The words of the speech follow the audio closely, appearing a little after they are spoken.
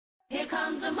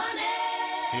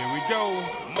Here we go.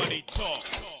 Money talk.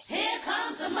 Here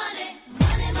comes the money.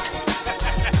 Money, money,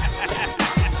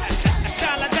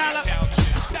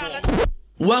 Dollar.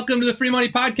 Welcome to the Free Money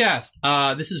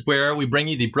Podcast. This is where we bring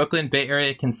you the Brooklyn Bay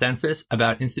Area consensus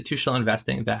about institutional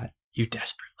investing that you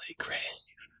desperately crave.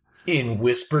 In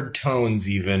whispered tones,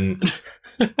 even.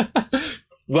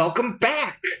 Welcome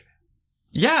back.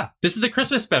 Yeah, this is the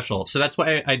Christmas special, so that's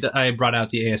why I brought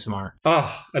out the ASMR.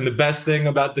 Oh, and the best thing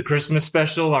about the Christmas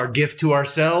special, our gift to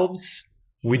ourselves,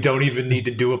 we don't even need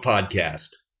to do a podcast.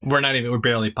 We're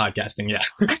barely podcasting yet.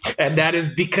 And that is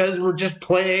because we're just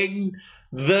playing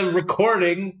the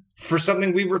recording for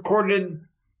something we recorded,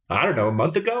 I don't know, a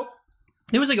month ago?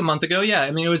 It was like a month ago, yeah.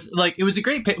 I mean, it was a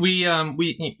great. We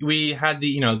had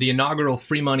the inaugural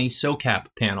Free Money SoCap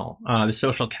panel, the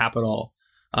social capital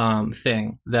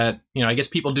thing that I guess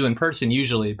people do in person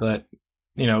usually, but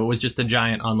it was just a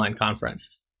giant online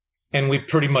conference. And we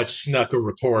pretty much snuck a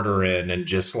recorder in and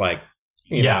just we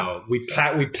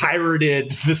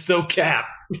pirated the SoCap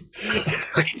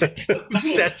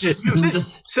session.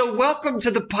 So welcome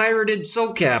to the pirated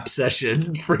SoCap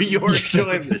session for your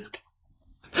enjoyment.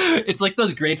 It's like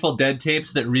those Grateful Dead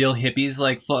tapes that real hippies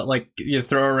you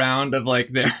throw around of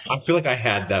their. I feel like I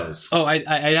had those. Oh, I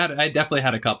definitely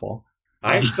had a couple.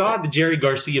 I saw the Jerry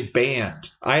Garcia band.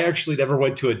 I actually never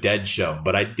went to a Dead show,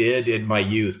 but I did in my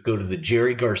youth go to the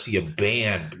Jerry Garcia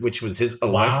band, which was his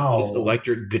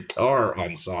electric guitar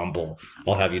ensemble.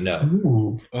 I'll have you know.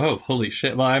 Ooh. Oh, holy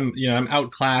shit! Well, I'm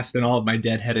outclassed in all of my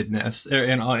deadheadedness,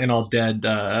 in all dead.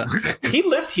 He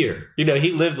lived here.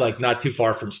 He lived not too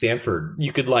far from Stanford.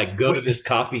 You could go to this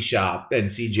coffee shop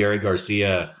and see Jerry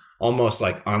Garcia almost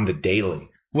on the daily.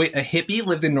 Wait, a hippie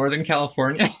lived in Northern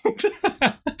California?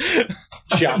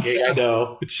 Shocking, I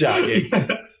know. It's shocking.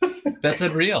 That's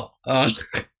unreal. But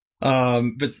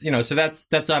so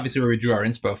that's obviously where we drew our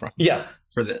inspo from. Yeah.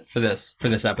 For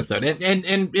this episode, and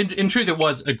in truth, it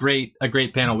was a great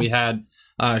panel. We had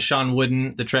Sean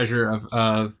Wooden, the treasurer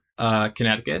of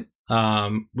Connecticut.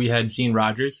 We had Gene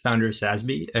Rogers, founder of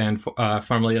SASB and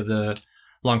formerly of the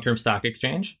Long-Term Stock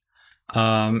Exchange.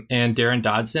 And Darren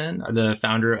Dodson, the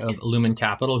founder of Lumen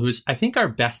Capital, who's I think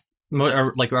our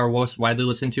most widely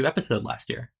listened to episode last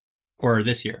year or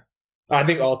this year. I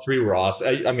think all three were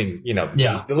awesome. I mean,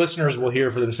 the listeners will hear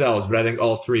for themselves, but I think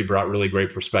all three brought really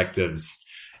great perspectives,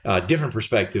 different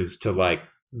perspectives to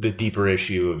the deeper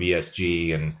issue of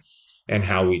ESG and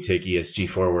how we take ESG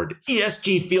forward.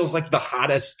 ESG feels like the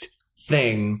hottest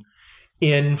thing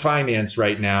in finance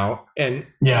right now. And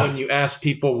when you ask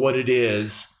people what it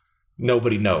is,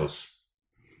 nobody knows.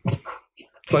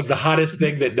 It's the hottest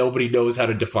thing that nobody knows how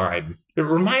to define. It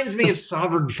reminds me of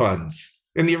sovereign funds.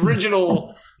 In the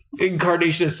original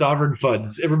incarnation of sovereign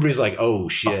funds, everybody's like, oh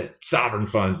shit, sovereign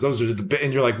funds. Those are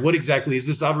and you're like, what exactly is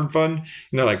a sovereign fund? And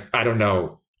they're like, I don't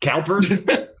know. CalPERS?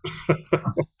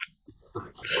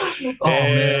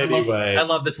 Anyway. I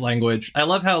love this language. I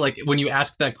love how when you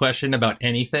ask that question about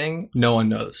anything, no one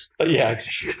knows. Yeah,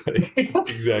 exactly.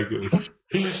 Exactly.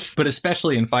 But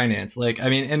especially in finance, I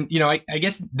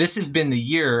guess this has been the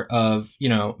year of,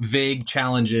 vague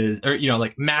challenges or,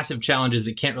 massive challenges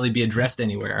that can't really be addressed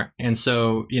anywhere. And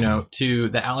so, to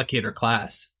the allocator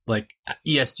class,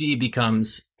 ESG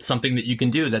becomes something that you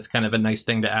can do. That's kind of a nice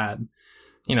thing to add,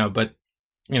 but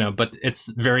it's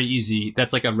very easy.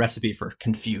 That's a recipe for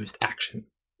confused action.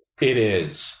 It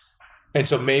is. And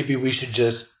so maybe we should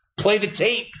just play the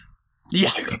tape.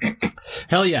 Yeah.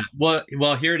 Hell yeah. Well,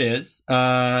 here it is.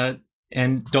 And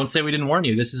don't say we didn't warn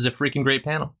you. This is a freaking great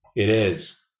panel. It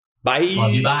is. Bye.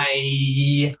 Love you.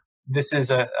 Bye. This is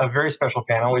a very special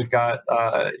panel. We've got,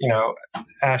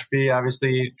 Ashby,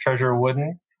 obviously, Treasurer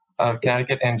Wooden of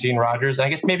Connecticut, and Gene Rogers. I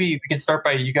guess maybe we could start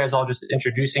by you guys all just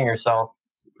introducing yourself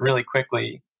really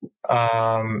quickly.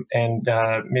 And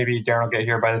maybe Darren will get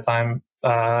here by the time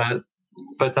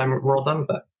we're all done with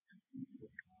that.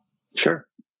 Sure.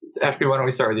 Ashby, why don't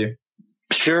we start with you?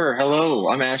 Sure. Hello,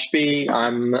 I'm Ashby.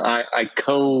 I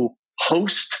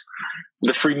co-host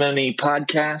the Free Money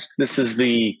Podcast. This is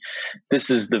the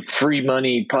Free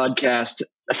Money Podcast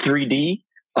 3D.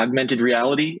 Augmented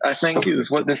reality, I think, is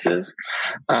what this is.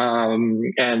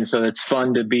 And so it's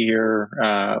fun to be here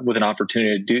with an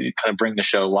opportunity to kind of bring the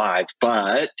show live.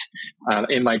 But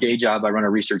in my day job, I run a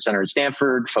research center at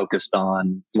Stanford focused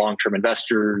on long-term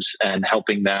investors and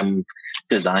helping them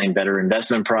design better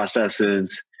investment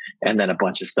processes, and then a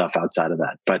bunch of stuff outside of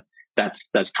that. But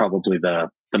that's probably the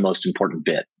most important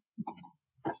bit.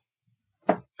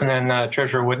 And then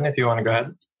Treasurer Wooden, if you want to go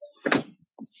ahead.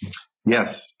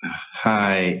 Yes.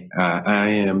 Hi, I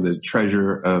am the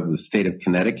treasurer of the state of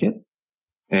Connecticut,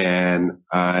 and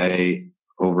I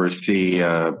oversee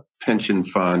pension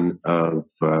fund of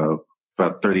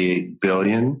about $38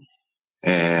 billion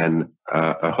and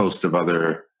a host of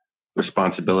other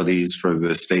responsibilities for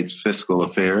the state's fiscal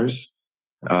affairs.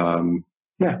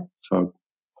 So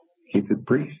keep it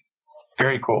brief.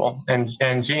 Very cool. And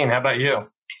Jean, how about you?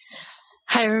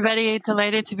 Hi, everybody.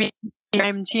 Delighted to be here.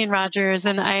 I'm Jean Rogers,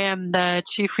 and I am the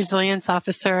Chief Resilience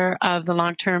Officer of the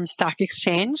Long-Term Stock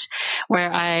Exchange,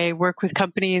 where I work with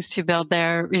companies to build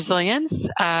their resilience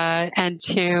and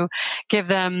to give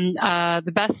them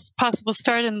the best possible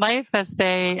start in life as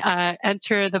they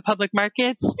enter the public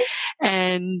markets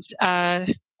and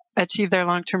achieve their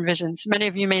long-term visions. Many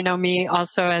of you may know me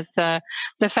also as the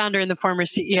founder and the former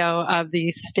CEO of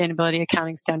the Sustainability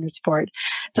Accounting Standards Board.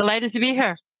 Delighted to be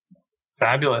here.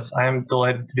 Fabulous. I am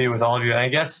delighted to be with all of you. And I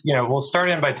guess, we'll start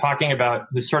in by talking about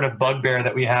the sort of bugbear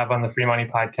that we have on the Free Money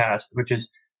podcast, which is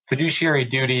fiduciary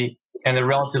duty and the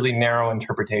relatively narrow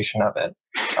interpretation of it.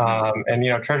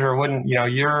 Treasurer Wooden,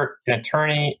 you're an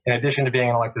attorney in addition to being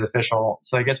an elected official.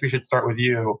 So I guess we should start with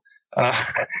you. What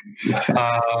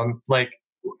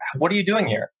are you doing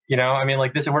here?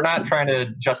 This, we're not trying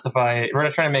to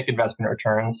make investment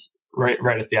returns right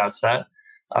at the outset.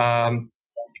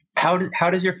 How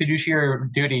does your fiduciary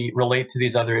duty relate to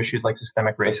these other issues like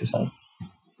systemic racism?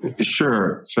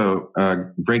 Sure. So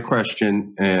great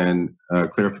question and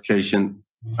clarification.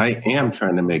 I am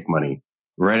trying to make money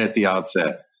right at the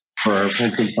outset for our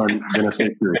pension fund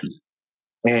beneficiaries.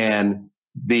 And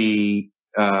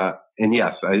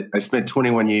yes, I spent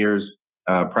 21 years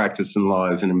practicing law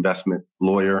as an investment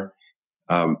lawyer.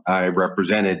 I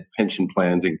represented pension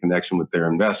plans in connection with their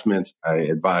investments. I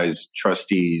advised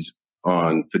trustees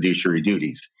on fiduciary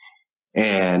duties.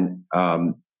 And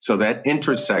so that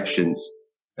intersections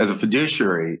as a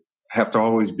fiduciary have to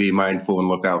always be mindful and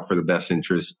look out for the best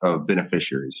interests of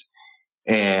beneficiaries.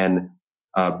 And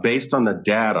based on the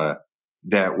data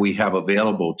that we have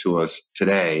available to us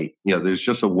today, there's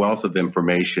just a wealth of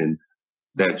information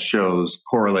that shows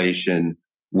correlation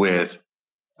with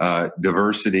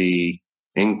diversity,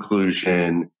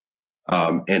 inclusion,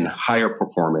 and higher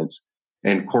performance,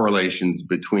 and correlations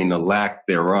between the lack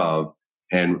thereof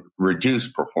and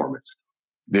reduced performance.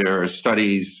 There are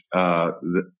studies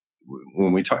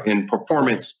when we talk in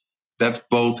performance, that's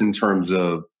both in terms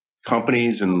of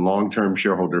companies and long-term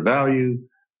shareholder value.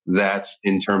 That's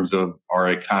in terms of our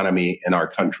economy and our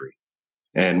country.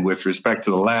 And with respect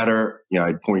to the latter,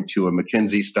 I'd point to a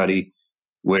McKinsey study,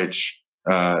 which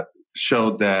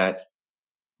showed that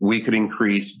we could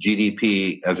increase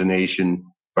GDP as a nation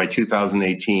by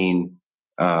 2018,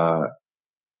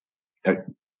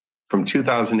 from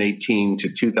 2018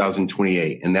 to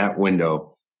 2028. In that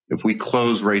window, if we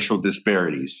close racial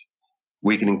disparities,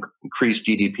 we can increase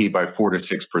GDP by 4 to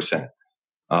 6%.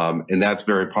 And that's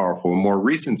very powerful. A more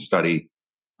recent study,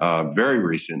 very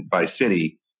recent by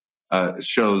Citi,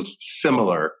 shows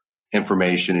similar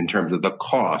information in terms of the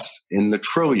costs in the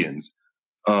trillions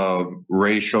of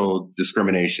racial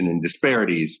discrimination and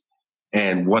disparities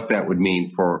and what that would mean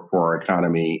for our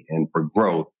economy and for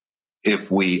growth if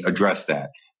we address that.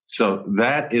 So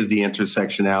that is the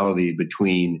intersectionality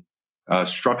between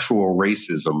structural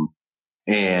racism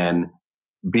and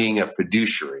being a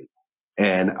fiduciary.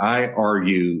 And I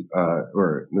argue,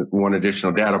 or one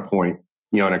additional data point,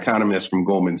 an economist from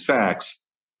Goldman Sachs,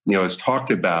 has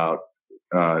talked about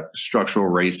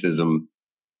structural racism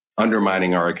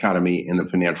undermining our economy in the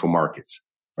financial markets,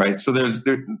 right? So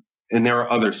there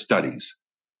are other studies.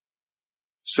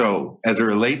 So as it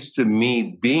relates to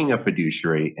me being a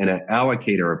fiduciary and an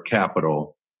allocator of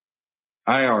capital,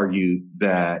 I argue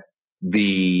that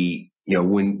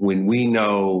when we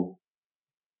know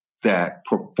that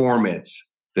performance,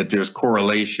 that there's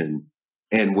correlation,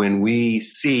 and when we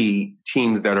see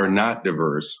teams that are not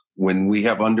diverse, when we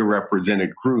have underrepresented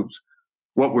groups,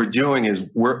 what we're doing is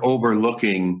we're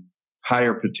overlooking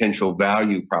higher potential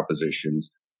value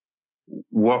propositions.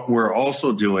 What we're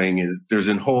also doing is there's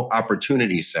a whole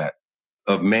opportunity set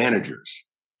of managers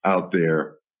out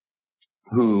there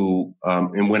who,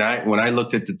 and when I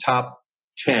looked at the top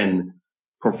 10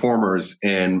 performers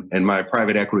in my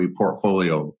private equity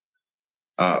portfolio,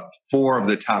 4 of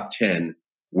the top 10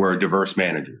 were diverse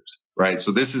managers, right?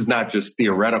 So this is not just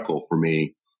theoretical for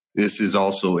me. This is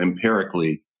also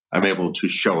empirically, I'm able to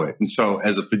show it. And so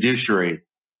as a fiduciary,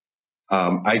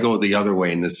 I go the other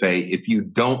way and to say, if you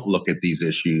don't look at these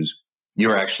issues,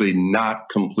 you're actually not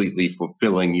completely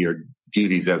fulfilling your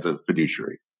duties as a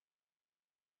fiduciary.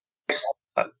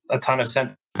 A ton of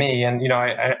sense to me. And,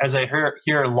 as I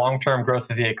hear long-term growth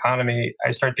of the economy,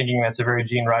 I start thinking that's a very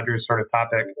Jean Rogers sort of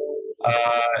topic.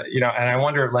 And I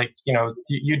wonder,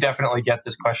 you definitely get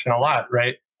this question a lot,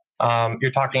 right?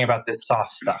 you're talking about this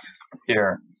soft stuff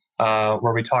here,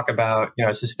 where we talk about,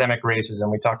 systemic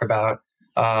racism. We talk about,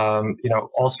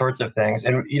 all sorts of things.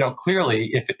 And,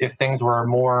 clearly if things were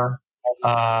more,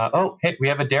 hey, we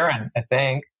have a Darren, I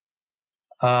think.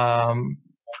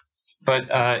 But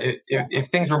if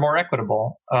things were more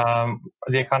equitable,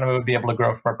 the economy would be able to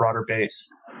grow from a broader base.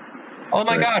 Oh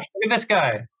my gosh, look at this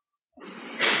guy.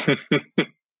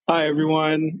 Hi,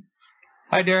 everyone.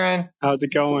 Hi, Darren. How's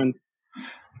it going?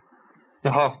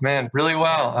 Oh, man, really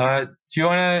well. Do you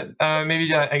want to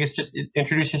maybe, I guess, just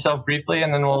introduce yourself briefly,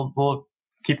 and then we'll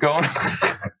keep going?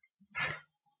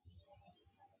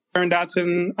 Darren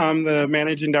Dotson. I'm the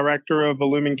managing director of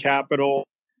Illumin Capital.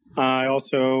 I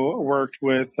also worked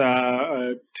with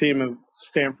a team of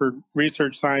Stanford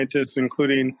research scientists,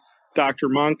 including Dr.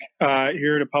 Monk,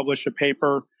 here to publish a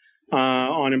paper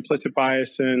on implicit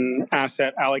bias in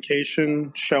asset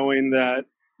allocation, showing that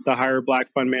the higher Black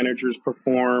fund managers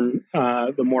perform,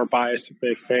 the more bias that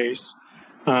they face.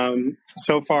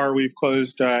 So far, we've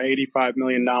closed $85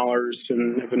 million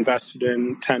and have invested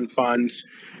in 10 funds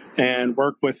and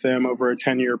worked with them over a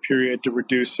 10-year period to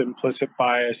reduce implicit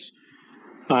bias,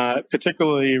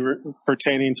 particularly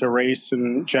pertaining to race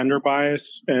and gender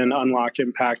bias, and unlock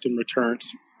impact in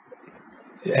returns.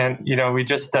 And, we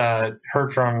just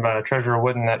heard from Treasurer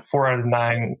Wooden that 4 out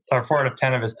of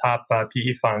 10 of his top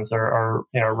PE funds are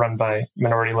run by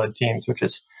minority-led teams, which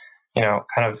is,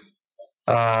 kind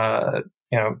of,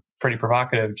 pretty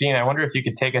provocative. Gene, I wonder if you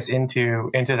could take us into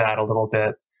that a little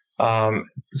bit,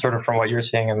 sort of from what you're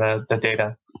seeing in the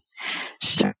data.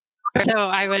 Sure. So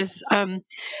I was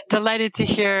delighted to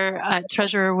hear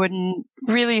Treasurer Wooden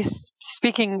really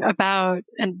speaking about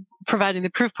and providing the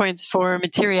proof points for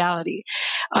materiality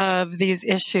of these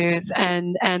issues.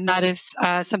 And that is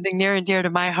something near and dear to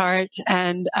my heart,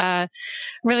 and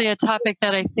really a topic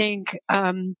that I think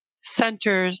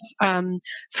centers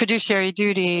fiduciary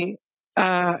duty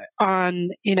on,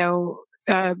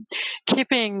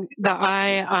 keeping the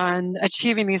eye on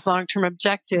achieving these long-term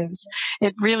objectives.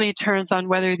 It really turns on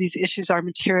whether these issues are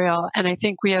material. And I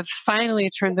think we have finally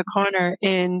turned the corner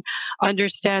in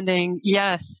understanding,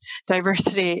 yes,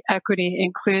 diversity, equity,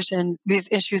 inclusion, these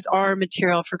issues are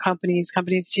material for companies.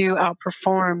 Companies do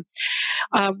outperform.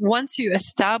 Once you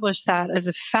establish that as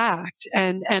a fact,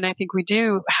 and I think we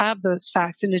do have those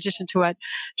facts in addition to what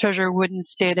Treasurer Wooden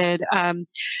stated,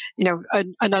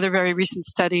 another very recent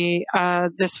study,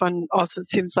 this one also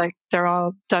seems like they're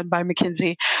all done by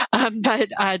McKinsey, but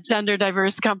gender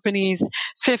diverse companies,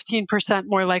 15%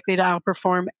 more likely to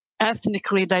outperform.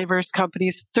 Ethnically diverse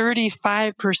companies,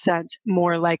 35%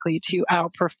 more likely to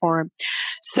outperform.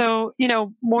 So,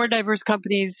 more diverse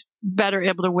companies, better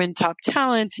able to win top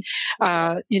talent,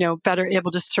 better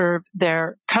able to serve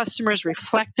their customers,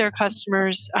 reflect their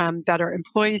customers, better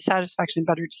employee satisfaction,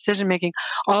 better decision making.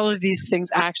 All of these things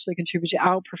actually contribute to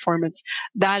outperformance.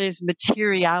 That is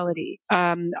materiality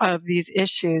of these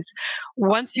issues.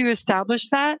 Once you establish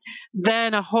that,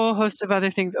 then a whole host of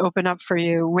other things open up for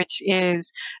you, which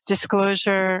is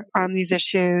disclosure on these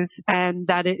issues, and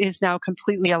that it is now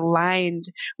completely aligned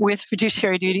with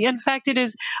fiduciary duty. In fact, it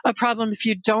is a problem if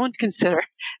you don't consider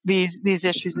these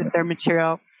issues if they're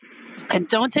material. And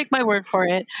don't take my word for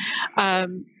it.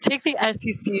 Take the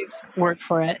SEC's word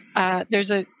for it. I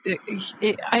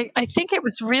think it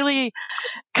was really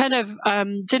kind of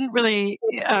didn't really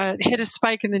hit a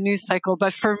spike in the news cycle,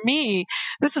 but for me,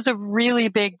 this is a really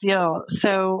big deal.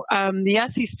 So the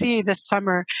SEC this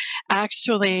summer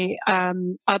actually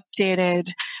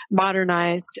updated,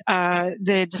 modernized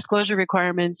the disclosure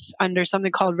requirements under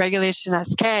something called Regulation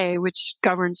SK, which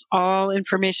governs all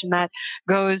information that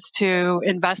goes to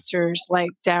investors like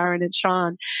Darren and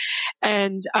Sean.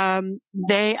 And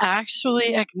they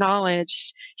actually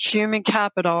acknowledged human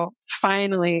capital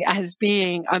finally as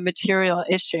being a material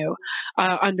issue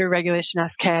under Regulation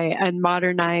SK, and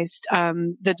modernized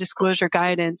the disclosure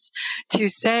guidance to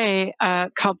say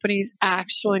companies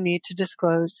actually need to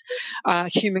disclose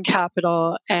human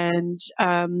capital and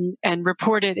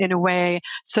report it in a way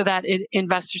so that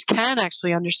investors can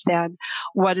actually understand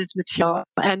what is material.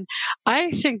 And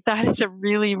I think that is a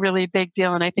really, really big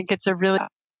deal. And I think it's a really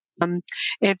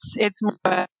it's more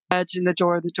of a edge in the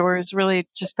door. The door has really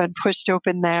just been pushed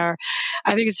open there.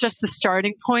 I think it's just the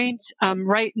starting point.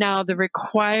 Right now, the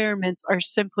requirements are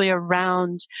simply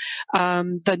around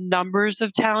the numbers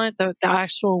of talent, the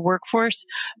actual workforce,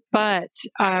 but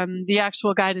the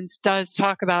actual guidance does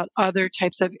talk about other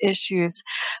types of issues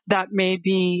that may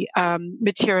be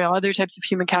material, other types of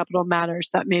human capital matters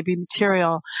that may be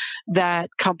material that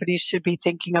companies should be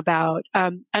thinking about.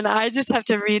 And I just have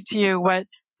to read to you what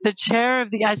the chair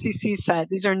of the SEC said,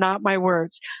 these are not my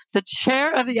words, the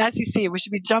chair of the SEC, we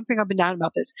should be jumping up and down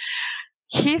about this.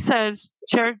 He says,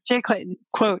 Chair Jay Clayton,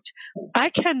 quote, "I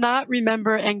cannot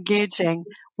remember engaging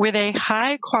with a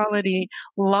high quality,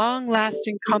 long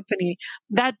lasting company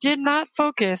that did not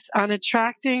focus on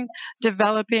attracting,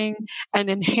 developing, and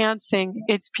enhancing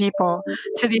its people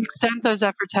to the extent those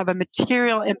efforts have a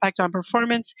material impact on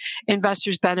performance.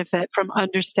 Investors benefit from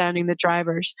understanding the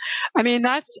drivers." I mean,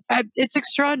 it's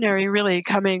extraordinary, really,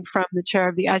 coming from the chair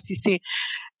of the SEC.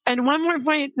 And one more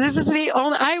point, this is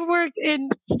I worked in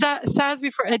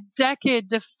SASB for a decade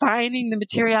defining the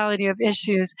materiality of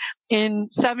issues in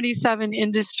 77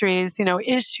 industries,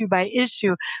 issue by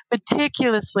issue,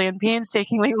 meticulously and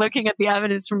painstakingly looking at the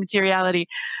evidence for materiality.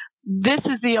 This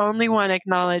is the only one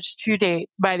acknowledged to date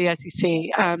by the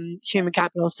SEC, human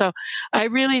capital. So I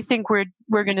really think we're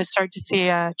going to start to see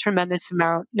a tremendous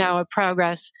amount now of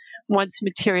progress once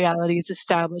materiality is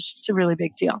established. It's a really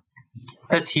big deal.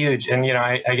 That's huge. And,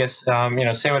 I guess,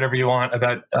 say whatever you want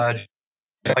about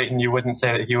Clayton, you wouldn't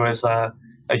say that he was a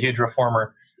huge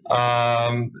reformer, or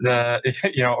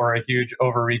a huge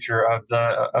overreacher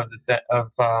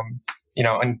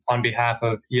on behalf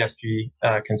of ESG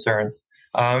concerns.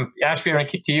 Ashby, I'm going to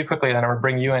kick to you quickly, then I'm going to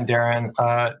bring you in, Darren.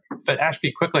 But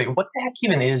Ashby, quickly, what the heck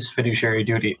even is fiduciary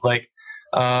duty? Like,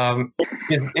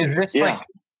 is this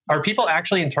are people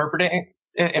actually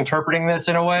interpreting this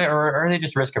in a way, or are they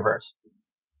just risk averse?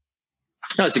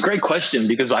 No, it's a great question,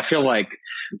 because I feel like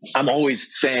I'm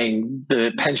always saying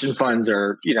the pension funds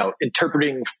are,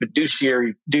 interpreting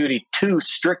fiduciary duty too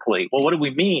strictly. Well, what do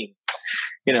we mean?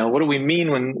 What do we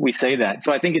mean when we say that?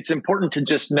 So I think it's important to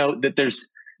just note that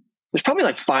there's probably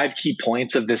like 5 key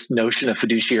points of this notion of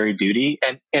fiduciary duty.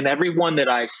 And every one that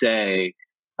I say,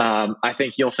 I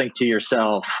think you'll think to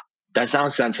yourself, that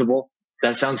sounds sensible.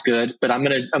 That sounds good, but I'm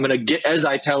gonna get, as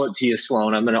I tell it to you,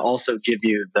 Sloan, I'm gonna also give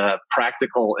you the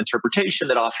practical interpretation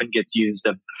that often gets used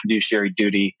of fiduciary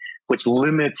duty, which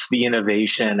limits the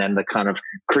innovation and the kind of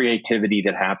creativity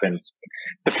that happens.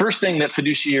 The first thing that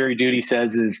fiduciary duty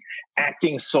says is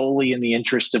acting solely in the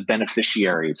interest of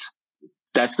beneficiaries.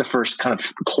 That's the first kind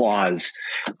of clause,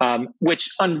 which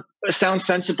sounds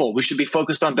sensible. We should be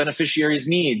focused on beneficiaries'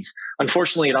 needs.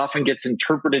 Unfortunately, it often gets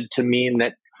interpreted to mean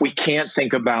that we can't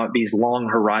think about these long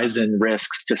horizon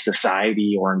risks to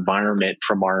society or environment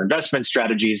from our investment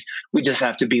strategies. We just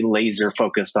have to be laser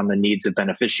focused on the needs of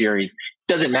beneficiaries.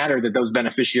 It doesn't matter that those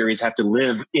beneficiaries have to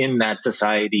live in that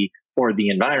society or the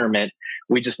environment.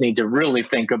 We just need to really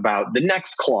think about the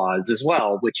next clause as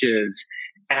well, which is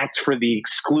act for the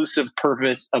exclusive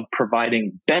purpose of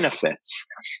providing benefits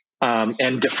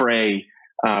and defray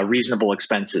reasonable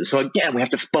expenses. So again, we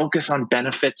have to focus on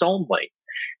benefits only.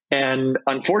 And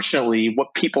unfortunately,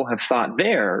 what people have thought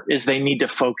there is they need to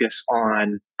focus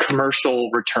on commercial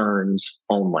returns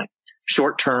only,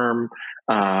 short-term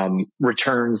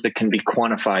returns that can be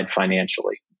quantified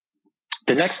financially.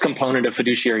 The next component of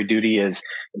fiduciary duty is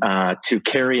to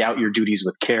carry out your duties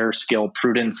with care, skill,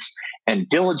 prudence, and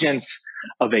diligence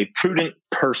of a prudent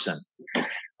person.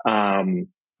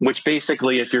 Which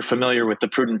basically, if you're familiar with the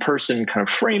prudent person kind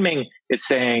of framing, it's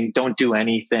saying don't do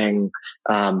anything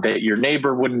that your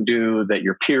neighbor wouldn't do, that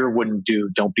your peer wouldn't do.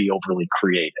 Don't be overly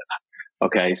creative.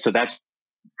 Okay, so that's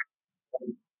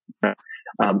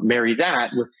marry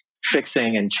that with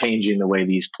fixing and changing the way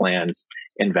these plans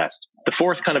invest. The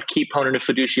fourth kind of key component of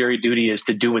fiduciary duty is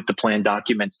to do what the plan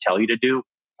documents tell you to do.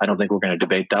 I don't think we're going to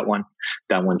debate that one.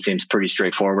 That one seems pretty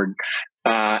straightforward.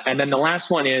 And then the last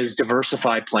one is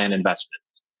diversify plan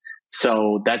investments.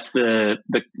 So that's the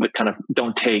kind of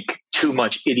don't take too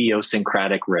much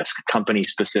idiosyncratic risk, company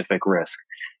specific risk.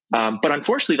 But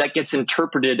unfortunately, that gets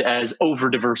interpreted as over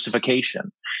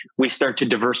diversification. We start to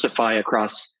diversify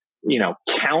across,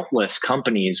 countless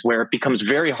companies where it becomes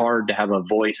very hard to have a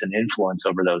voice and influence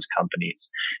over those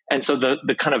companies. And so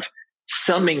the kind of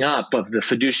summing up of the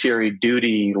fiduciary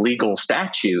duty legal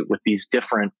statute with these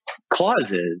different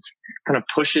clauses kind of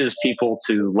pushes people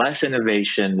to less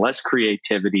innovation, less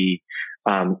creativity,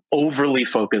 overly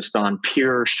focused on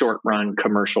pure short-run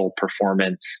commercial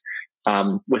performance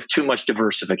with too much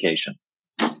diversification.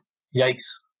 Yikes.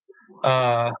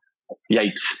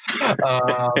 Yikes.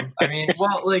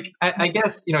 I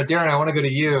guess, Darren, I want to go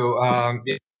to you.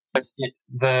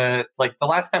 The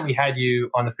last time we had you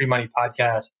on the Free Money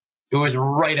podcast, it was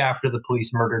right after the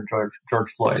police murdered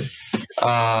George Floyd,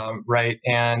 right?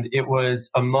 And it was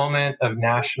a moment of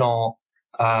national,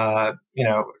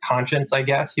 conscience, I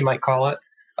guess you might call it.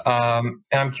 And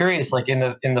I'm curious, in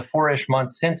the 4-ish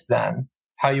months since then,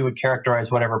 how you would characterize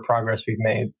whatever progress we've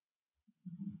made.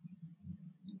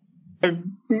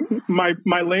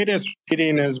 My latest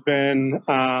reading has been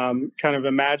kind of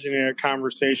imagining a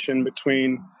conversation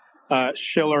between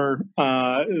Schiller,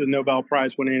 the Nobel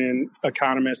Prize winning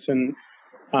economist, and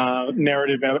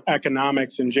narrative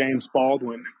economics, and James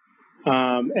Baldwin.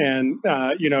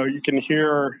 You can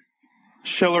hear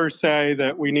Schiller say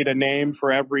that we need a name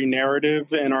for every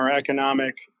narrative in our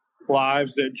economic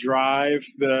lives that drive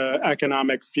the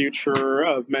economic future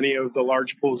of many of the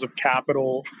large pools of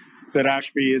capital that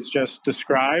Ashby has just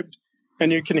described.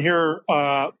 And you can hear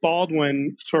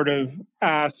Baldwin sort of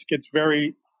ask, it's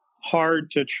very hard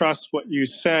to trust what you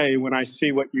say when I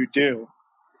see what you do.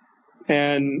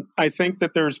 And I think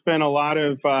that there's been a lot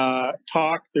of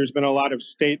talk. There's been a lot of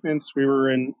statements. We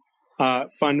were in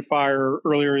Fundfire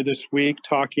earlier this week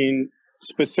talking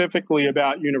specifically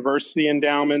about university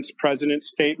endowments, president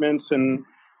statements, and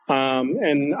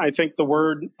I think the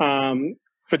word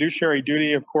fiduciary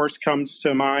duty, of course, comes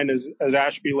to mind as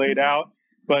Ashby laid out,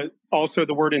 but also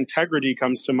the word integrity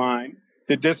comes to mind,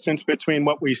 the distance between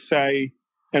what we say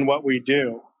and what we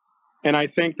do. And I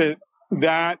think that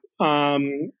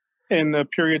in the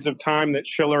periods of time that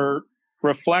Schiller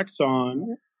reflects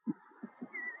on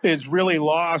is really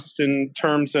lost in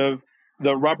terms of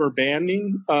the rubber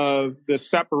banding of the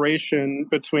separation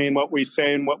between what we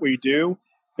say and what we do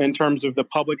in terms of the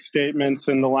public statements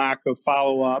and the lack of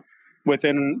follow-up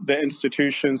within the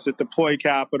institutions that deploy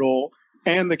capital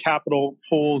and the capital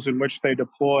pools in which they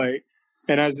deploy.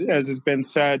 And as has been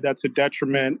said, that's a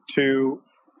detriment to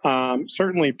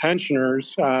certainly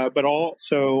pensioners, but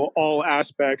also all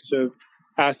aspects of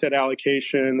asset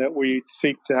allocation that we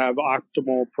seek to have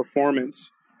optimal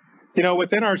performance. You know,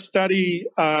 within our study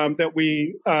that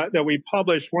we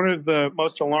published, one of the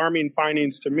most alarming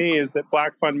findings to me is that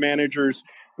Black fund managers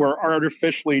were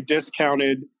artificially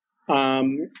discounted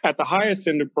at the highest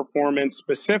end of performance,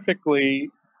 specifically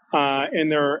in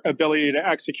their ability to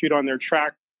execute on their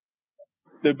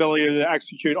the ability to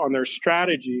execute on their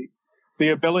strategy, the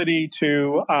ability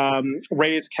to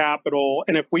raise capital.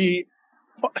 And if we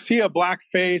see a black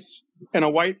face and a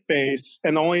white face,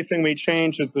 and the only thing we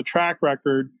change is the track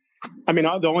record,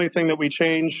 the only thing that we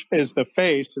change is the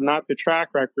face and not the track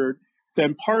record,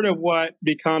 then part of what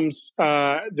becomes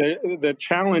the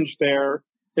challenge there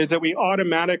is that we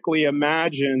automatically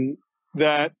imagine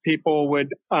that people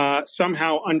would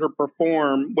somehow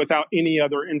underperform without any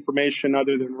other information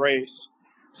other than race.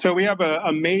 So we have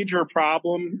a major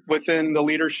problem within the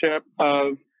leadership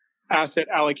of asset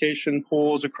allocation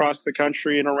pools across the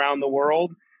country and around the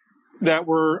world, that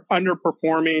we're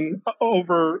underperforming,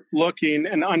 overlooking,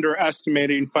 and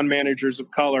underestimating fund managers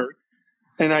of color.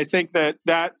 And I think that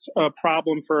that's a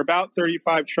problem for about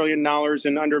 $35 trillion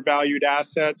in undervalued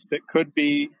assets that could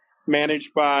be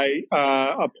managed by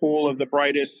a pool of the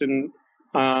brightest and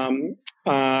women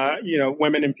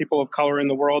and people of color in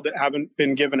the world that haven't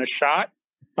been given a shot.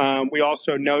 We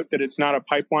also note that it's not a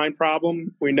pipeline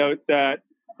problem. We note that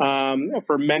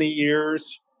for many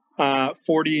years,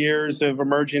 40 years of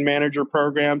emerging manager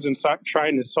programs and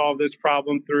trying to solve this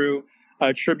problem through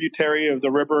a tributary of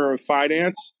the river of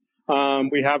finance.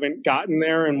 We haven't gotten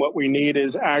there, and what we need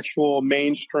is actual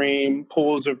mainstream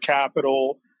pools of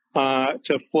capital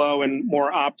to flow in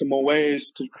more optimal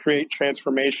ways to create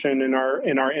transformation in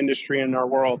our industry and our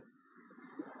world.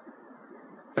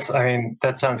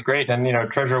 That sounds great. And,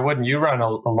 Treasurer Wooden, you run a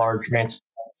large mainstream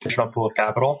pool of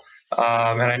capital.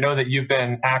 And I know that you've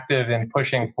been active in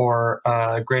pushing for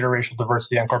greater racial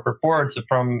diversity on corporate boards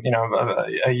from,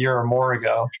 a year or more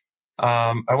ago.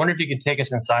 I wonder if you could take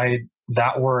us inside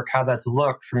that work, how that's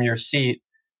looked from your seat.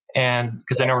 And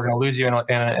because I know we're going to lose you in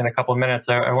a couple of minutes,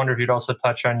 I wonder if you'd also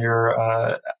touch on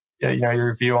your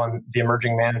view on the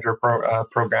emerging manager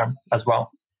program as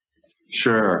well.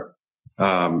 Sure.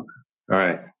 All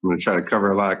right. I'm going to try to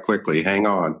cover a lot quickly. Hang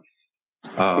on.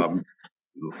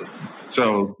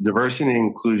 So diversity and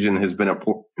inclusion has been an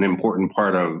important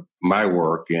part of my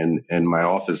work and my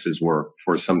office's work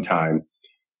for some time.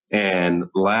 And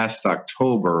last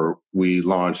October, we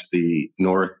launched the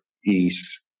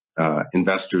Northeast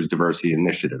Investors Diversity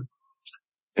Initiative.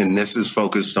 And this is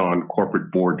focused on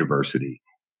corporate board diversity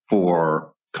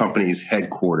for companies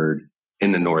headquartered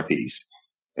in the Northeast.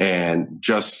 And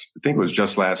I think it was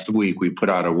just last week, we put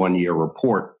out a 1-year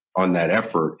report on that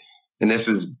effort. And this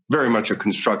is very much a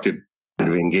constructive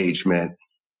engagement,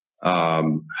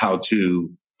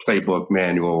 how-to playbook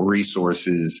manual,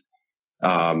 resources,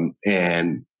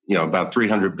 and about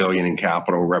 $300 billion in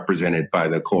capital represented by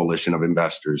the Coalition of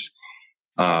Investors.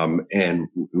 And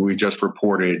we just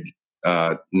reported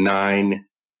 9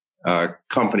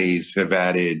 companies have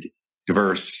added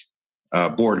diverse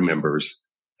board members.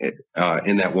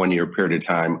 in that 1 year period of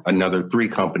time, another 3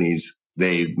 companies,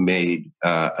 they've made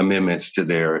amendments to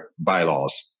their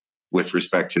bylaws with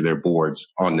respect to their boards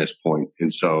on this point.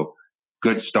 And so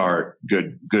good start,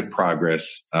 good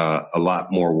progress, a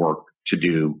lot more work to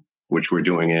do, which we're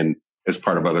doing as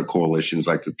part of other coalitions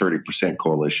like the 30%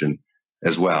 Coalition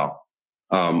as well.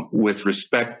 With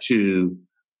respect to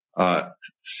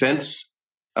since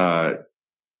what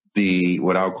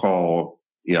I'll call,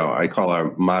 I call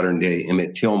our modern day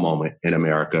Emmett Till moment in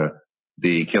America,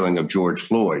 the killing of George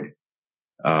Floyd.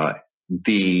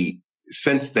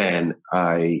 Since then,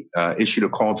 I issued a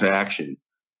call to action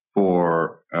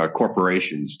for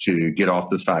corporations to get off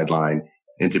the sideline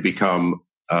and to become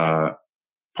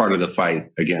part of the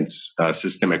fight against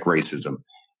systemic racism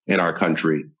in our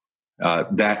country.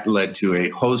 That led to a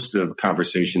host of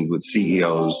conversations with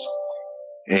CEOs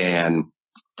and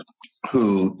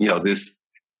who,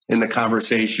 in the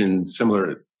conversation,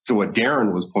 similar to what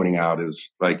Darren was pointing out,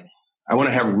 is like, I want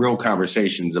to have real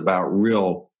conversations about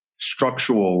real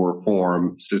structural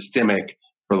reform, systemic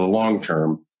for the long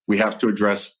term. We have to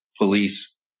address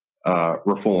police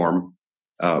reform,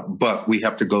 but we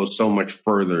have to go so much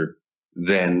further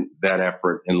than that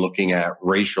effort in looking at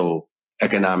racial,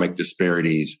 economic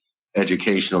disparities,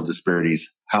 educational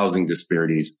disparities, housing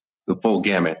disparities, the full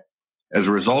gamut. As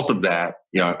a result of that,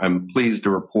 I'm pleased to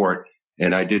report,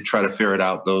 and I did try to ferret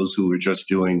out those who were just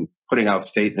putting out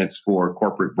statements for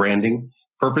corporate branding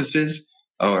purposes,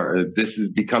 or this has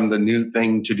become the new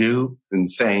thing to do, and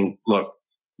saying, look,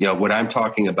 what I'm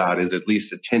talking about is at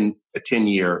least a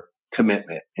 10-year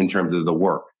commitment in terms of the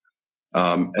work.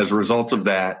 As a result of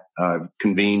that, I've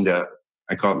convened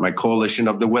I call it my coalition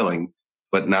of the willing,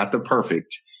 but not the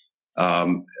perfect,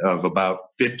 of about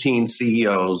 15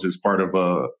 CEOs as part of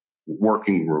a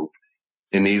working group.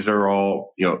 And these are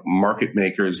all, market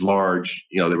makers, large,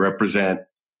 they represent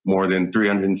more than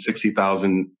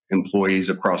 360,000 employees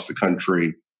across the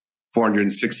country,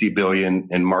 460 billion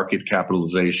in market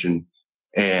capitalization,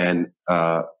 and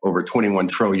over 21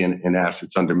 trillion in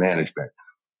assets under management.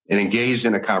 And engaged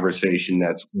in a conversation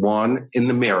that's one in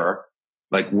the mirror,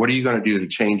 like, what are you going to do to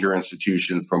change your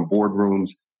institution from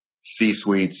boardrooms,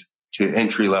 C-suites to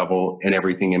entry level and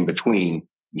everything in between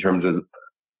in terms of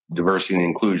diversity and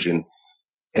inclusion?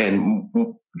 And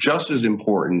just as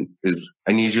important is,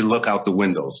 I need you to look out the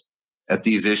windows at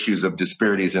these issues of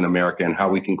disparities in America and how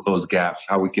we can close gaps,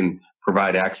 how we can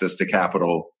provide access to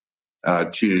capital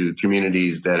to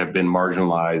communities that have been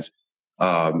marginalized,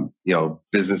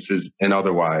 businesses and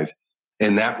otherwise.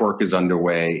 And that work is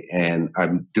underway. And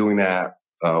I'm doing that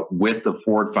with the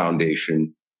Ford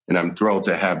Foundation. And I'm thrilled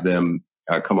to have them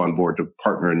come on board to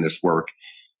partner in this work.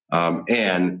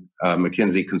 And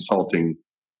McKinsey Consulting,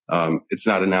 it's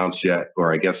not announced yet,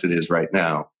 or I guess it is right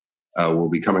now, will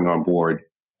be coming on board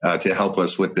to help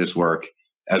us with this work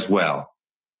as well.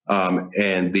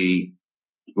 And the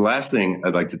last thing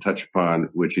I'd like to touch upon,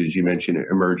 which is you mentioned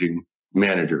emerging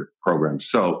manager programs.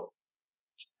 So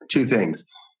 2 things.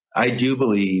 I do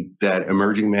believe that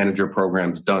emerging manager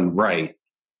programs done right,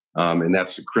 and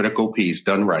that's a critical piece,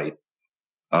 done right,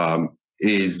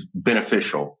 is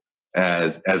beneficial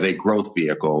as a growth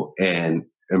vehicle, and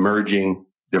emerging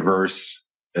diverse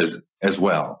as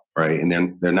well, right? And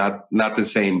then they're not the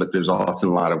same, but there's often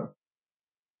a lot of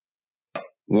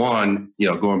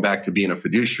going back to being a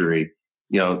fiduciary,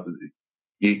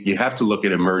 you have to look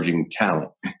at emerging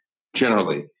talent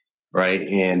generally, right?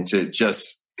 And to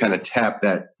just kind of tap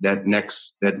that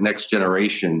next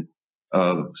generation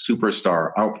of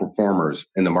superstar outperformers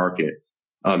in the market.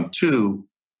 2,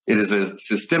 it is a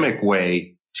systemic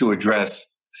way to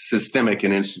address systemic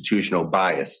and institutional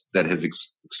bias that has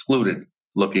excluded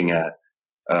looking at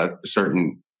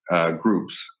certain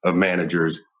groups of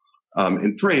managers.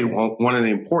 And 3, one of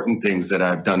the important things that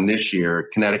I've done this year,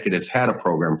 Connecticut has had a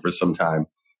program for some time,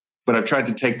 but I've tried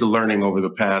to take the learning over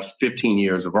the past 15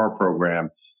 years of our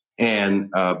program and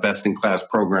best-in-class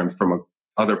programs from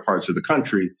other parts of the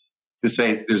country to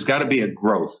say there's got to be a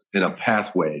growth in a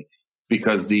pathway,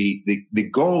 because the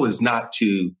goal is not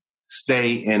to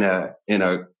stay in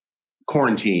a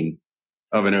quarantine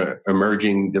of an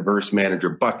emerging diverse manager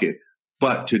bucket,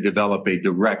 but to develop a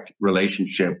direct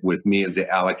relationship with me as the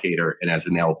allocator and as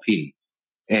an LP.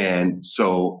 And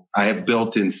so I have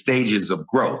built in stages of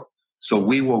growth. So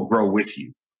we will grow with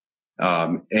you.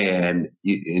 And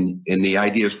the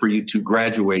idea is for you to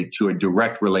graduate to a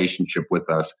direct relationship with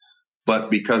us.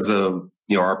 But because of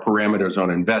our parameters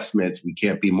on investments, we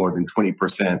can't be more than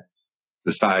 20%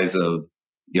 the size of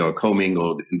a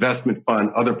commingled investment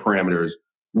fund, other parameters.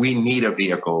 We need a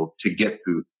vehicle to get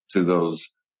to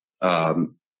those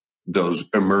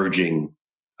emerging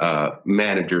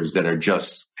managers that are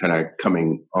just kind of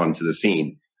coming onto the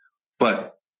scene.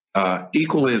 But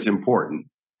equally as important,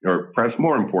 or perhaps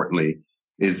more importantly,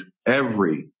 is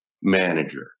every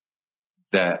manager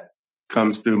that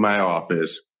comes through my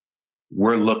office,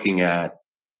 we're looking at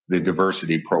the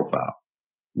diversity profile.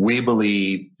 We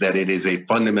believe that it is a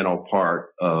fundamental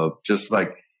part of, just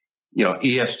like,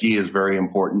 ESG is very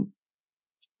important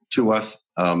to us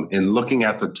in looking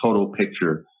at the total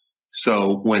picture.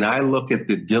 So when I look at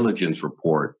the diligence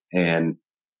report and,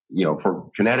 for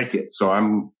Connecticut,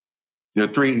 so there are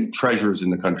 3 treasurers in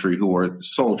the country who are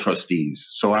sole trustees.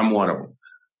 So I'm one of them,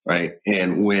 right?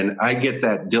 And when I get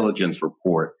that diligence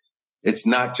report, it's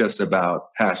not just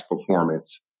about past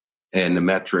performance and the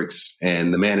metrics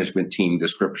and the management team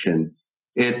description.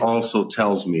 It also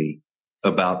tells me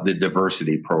about the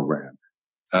diversity program,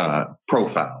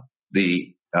 profile,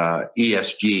 the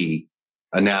ESG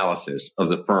analysis of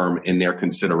the firm and their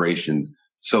considerations.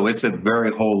 So it's a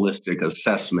very holistic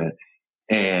assessment.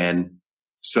 And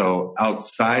so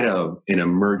outside of an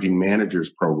emerging managers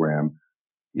program,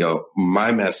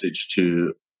 my message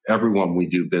to everyone we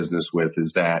do business with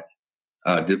is that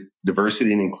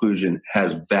diversity and inclusion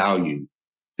has value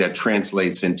that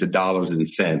translates into dollars and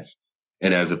cents.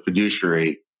 And as a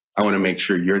fiduciary, I want to make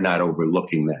sure you're not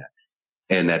overlooking that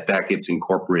and that gets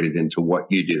incorporated into what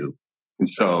you do. And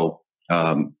so,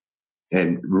 and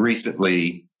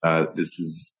recently, this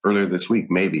is earlier this week,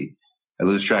 maybe, I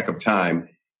lose track of time,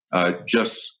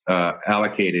 just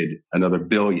allocated another $1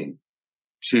 billion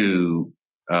to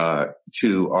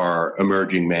our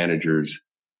emerging managers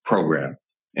program,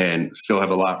 and still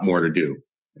have a lot more to do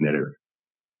in that area.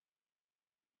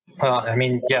 Well, I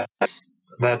mean, yeah,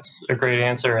 that's a great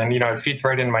answer. And, it feeds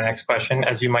right into my next question,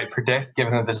 as you might predict,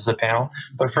 given that this is a panel.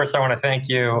 But first, I want to thank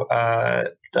you,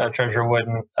 Treasurer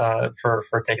Wooden,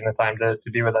 for taking the time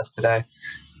to be with us today.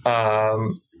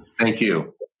 Thank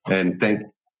you. And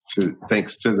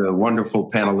thanks to the wonderful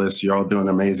panelists. You're all doing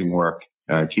amazing work.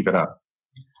 Keep it up.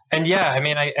 And yeah, I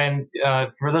mean,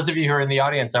 for those of you who are in the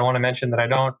audience, I want to mention that I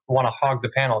don't want to hog the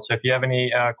panel. So if you have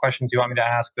any questions you want me to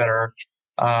ask that are,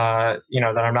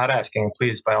 that I'm not asking,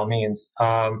 please, by all means.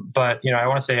 But, I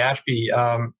want to say, Ashby,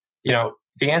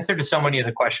 the answer to so many of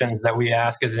the questions that we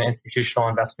ask as an institutional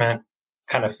investment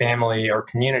kind of family or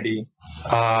community,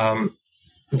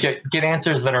 get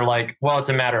answers that are like, well, it's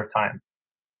a matter of time,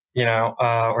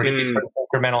 or get these sort of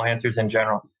incremental answers in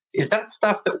general. Is that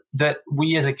stuff that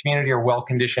we as a community are well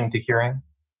conditioned to hearing?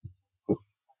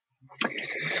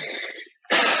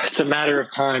 It's a matter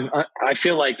of time. I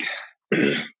feel like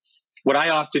what I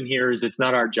often hear is it's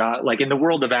not our job. Like in the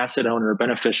world of asset owner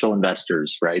beneficial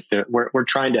investors, right? We're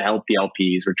trying to help the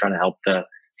LPs. We're trying to help the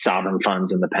sovereign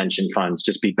funds and the pension funds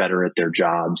just be better at their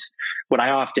jobs. What I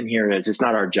often hear is it's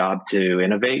not our job to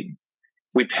innovate.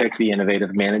 We pick the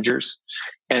innovative managers,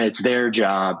 and it's their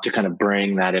job to kind of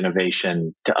bring that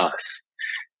innovation to us.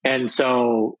 And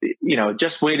so,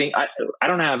 just waiting, I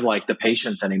don't have like the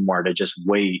patience anymore to just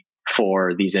wait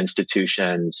for these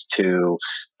institutions to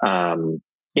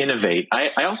innovate.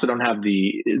 I also don't have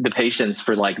the patience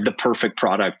for like the perfect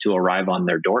product to arrive on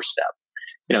their doorstep.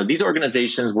 These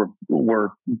organizations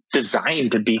were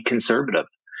designed to be conservative.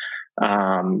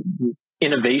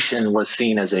 Innovation was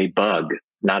seen as a bug,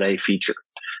 not a feature.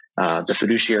 The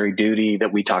fiduciary duty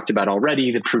that we talked about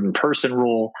already, the prudent person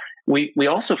rule. We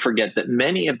also forget that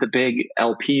many of the big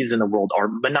LPs in the world are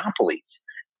monopolies.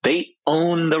 They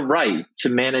own the right to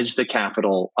manage the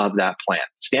capital of that plan.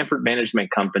 Stanford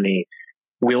Management Company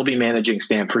will be managing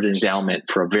Stanford Endowment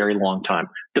for a very long time.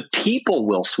 The people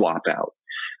will swap out,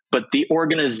 but the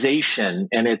organization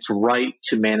and its right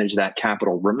to manage that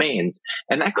capital remains.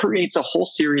 And that creates a whole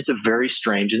series of very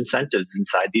strange incentives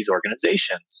inside these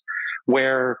organizations,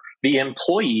 where the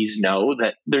employees know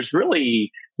that there's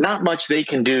really not much they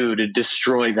can do to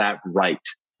destroy that right,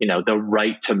 the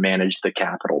right to manage the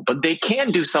capital, but they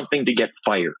can do something to get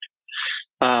fired.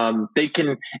 They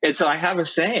can, and so I have a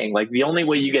saying, like the only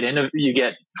way you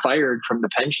get fired from the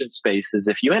pension space is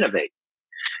if you innovate.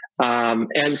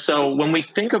 And so when we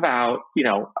think about,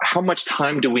 how much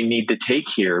time do we need to take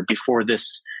here before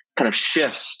this kind of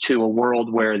shifts to a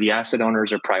world where the asset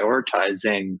owners are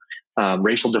prioritizing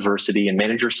racial diversity and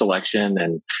manager selection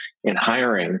and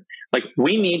hiring, like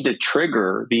we need to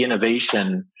trigger the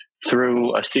innovation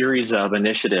through a series of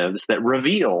initiatives that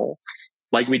reveal,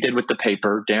 like we did with the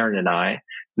paper, Darren and I,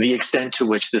 the extent to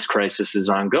which this crisis is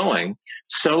ongoing,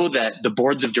 so that the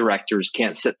boards of directors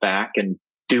can't sit back and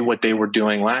do what they were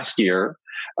doing last year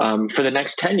for the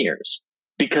next 10 years.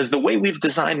 Because the way we've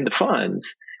designed the funds,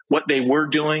 what they were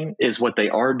doing is what they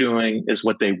are doing is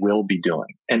what they will be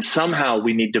doing. And somehow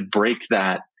we need to break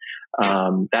that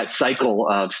that cycle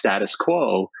of status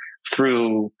quo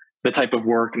through the type of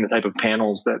work and the type of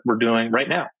panels that we're doing right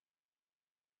now.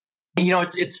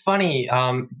 It's funny.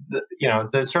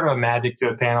 There's sort of a magic to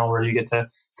a panel where you get to,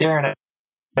 Darren,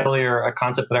 earlier, a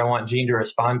concept that I want Gene to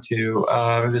respond to,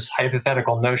 this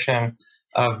hypothetical notion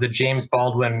of the James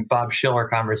Baldwin, Bob Schiller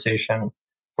conversation,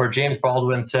 where James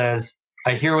Baldwin says,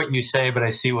 I hear what you say, but I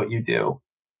see what you do.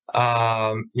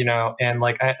 That's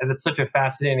such a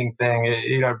fascinating thing.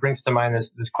 It brings to mind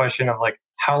this question of like,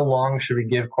 how long should we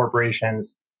give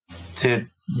corporations to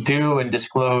do and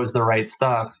disclose the right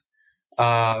stuff?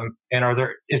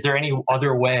 Is there any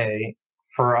other way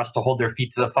for us to hold their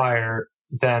feet to the fire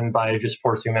than by just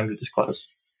forcing them to disclose?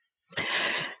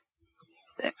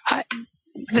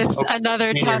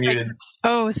 Another topic.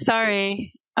 Oh,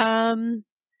 sorry. I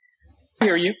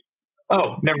hear you.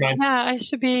 Oh, never mind. Yeah, I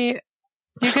should be.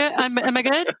 You good? Am I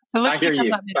good? I hear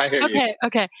you. I hear you.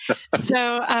 Okay. So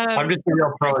I'm just a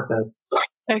real pro at this.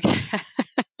 Okay.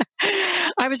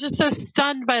 I was just so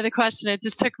stunned by the question. It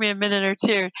just took me a minute or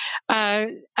two.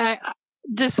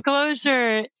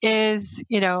 Disclosure is,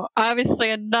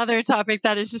 obviously another topic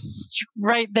that is just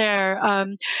right there.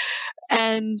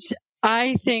 And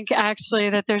I think actually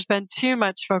that there's been too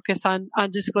much focus on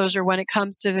disclosure when it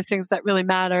comes to the things that really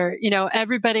matter.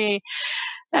 Everybody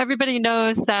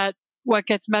knows that what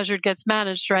gets measured gets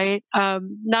managed, right?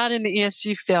 Not in the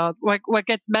ESG field. What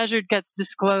gets measured gets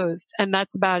disclosed, and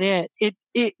that's about it.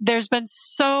 There's been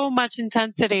so much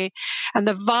intensity and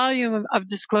the volume of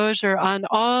disclosure on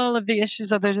all of the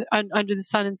issues under the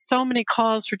sun, and so many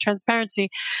calls for transparency.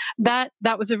 That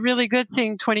was a really good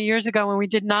thing 20 years ago when we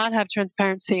did not have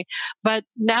transparency. But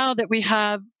now that we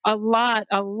have a lot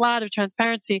of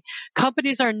transparency,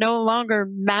 companies are no longer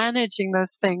managing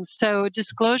those things. So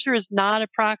disclosure is not a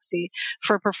proxy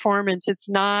for performance. It's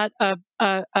not a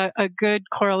good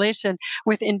correlation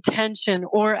with intention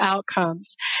or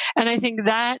outcomes. And I think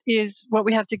that is what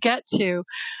we have to get to.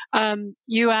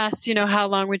 You asked, how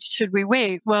long should we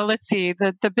wait? Well, let's see.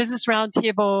 The Business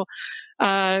Roundtable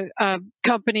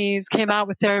companies came out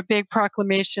with their big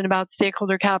proclamation about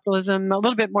stakeholder capitalism a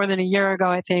little bit more than a year ago,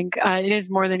 I think. It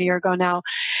is more than a year ago now.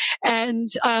 And,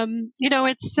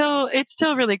 it's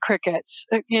still really crickets,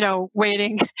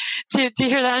 waiting to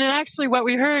hear that. And actually what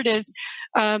we heard is,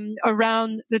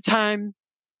 around the time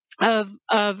of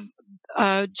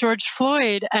George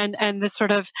Floyd and the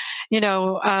sort of,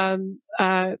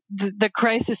 the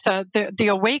crisis, the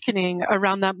awakening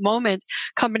around that moment,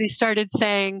 companies started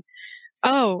saying,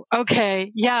 oh,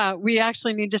 okay, yeah, we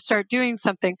actually need to start doing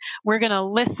something. We're going to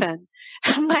listen.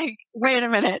 I'm like, wait a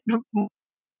minute.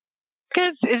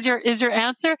 Is your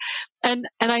answer? And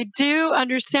I do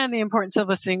understand the importance of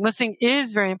listening. Listening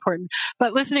is very important,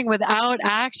 but listening without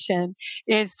action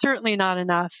is certainly not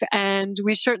enough. And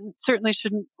we certainly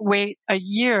shouldn't wait a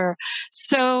year.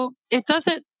 So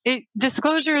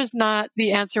disclosure is not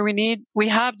the answer. We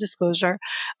have disclosure.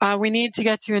 We need to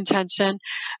get to intention.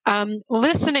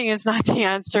 Listening is not the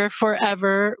answer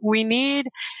forever.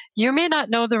 You may not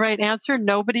know the right answer.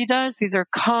 Nobody does. These are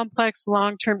complex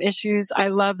long-term issues. I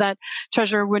love that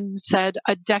Treasurer Wooden said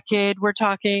a decade. We're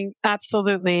talking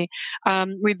absolutely.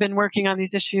 We've been working on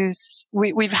these issues.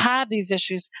 We've had these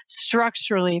issues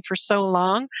structurally for so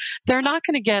long. They're not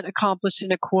going to get accomplished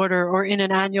in a quarter or in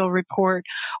an annual report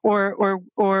or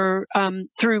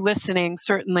through listening,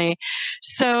 certainly.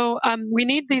 So we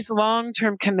need these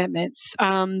long-term commitments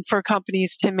for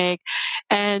companies to make.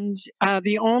 And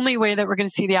the only way that we're going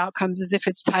to see the outcomes is if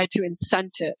it's tied to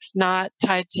incentives, not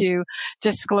tied to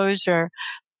disclosure.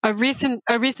 A recent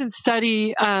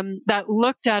study that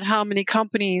looked at how many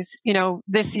companies,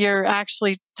 this year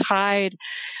actually tied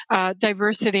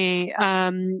diversity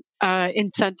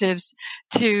incentives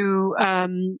to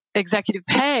executive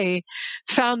pay,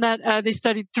 found that they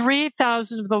studied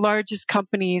 3,000 of the largest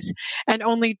companies, and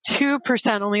only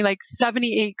 2%, only like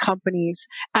 78 companies,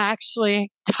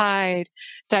 actually tied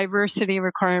diversity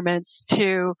requirements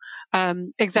to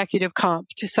executive comp,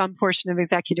 to some portion of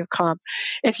executive comp.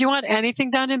 If you want anything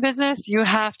done in business, you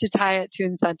have to tie it to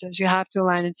incentives. You have to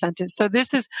align incentives. So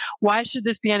why should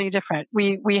this be any different?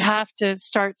 We have to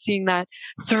start seeing that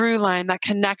through line, that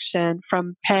connection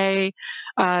from pay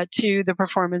to the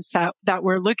performance that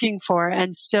we're looking for.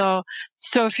 And still,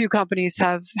 so few companies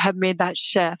have made that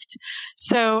shift.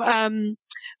 So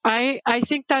I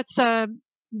think that's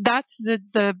that's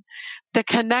the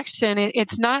connection.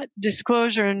 It's not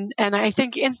disclosure. And I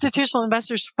think institutional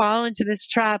investors fall into this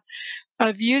trap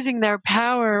of using their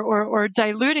power or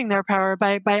diluting their power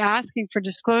by asking for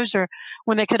disclosure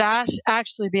when they could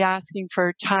actually be asking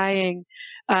for tying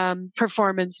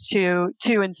performance to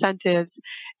incentives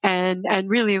and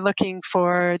really looking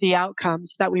for the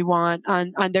outcomes that we want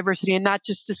on diversity and not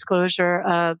just disclosure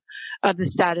of the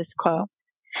status quo.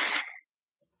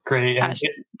 Great.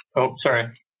 Sorry.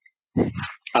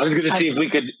 I was going to see if we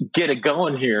could get it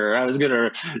going here. I was going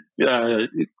to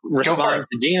respond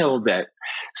to Gene a little bit.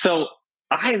 So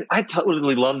I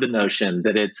totally love the notion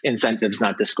that it's incentives,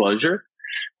 not disclosure.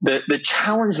 The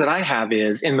challenge that I have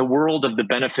is in the world of the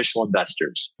beneficial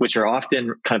investors, which are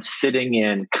often kind of sitting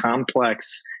in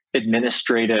complex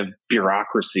administrative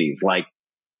bureaucracies like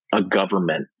a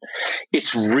government.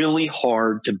 It's really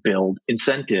hard to build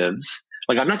incentives.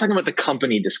 Like, I'm not talking about the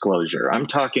company disclosure. I'm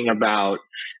talking about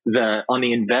on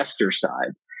the investor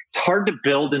side. It's hard to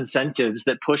build incentives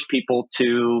that push people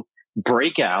to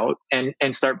break out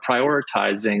and start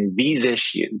prioritizing these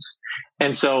issues.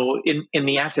 And so in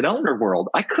the asset owner world,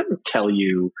 I couldn't tell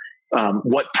you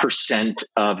what percent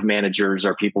of managers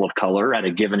are people of color at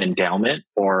a given endowment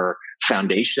or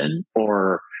foundation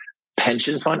or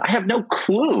pension fund. I have no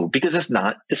clue because it's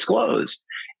not disclosed.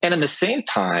 And at the same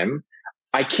time,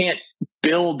 I can't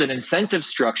build an incentive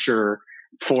structure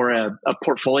for a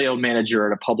portfolio manager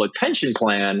at a public pension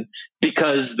plan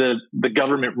because the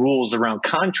government rules around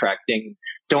contracting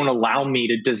don't allow me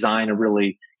to design a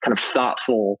really kind of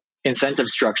thoughtful incentive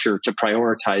structure to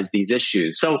prioritize these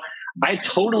issues. So I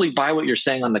totally buy what you're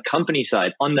saying on the company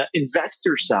side. On the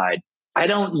investor side, I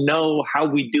don't know how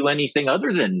we do anything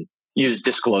other than use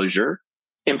disclosure,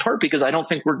 in part because I don't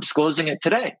think we're disclosing it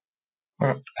today.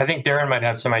 I think Darren might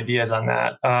have some ideas on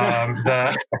that.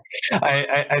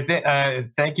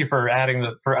 Thank you for adding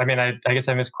I guess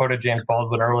I misquoted James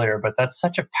Baldwin earlier, but that's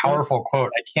such a powerful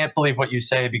quote. I can't believe what you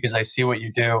say because I see what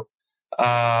you do.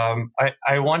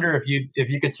 I wonder if you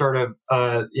could sort of,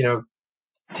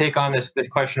 take on this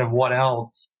question of what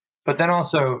else, but then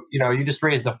also, you just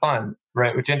raised a fund,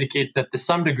 right? Which indicates that to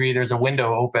some degree, there's a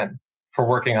window open for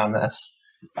working on this.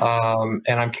 And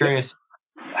I'm curious,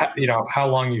 how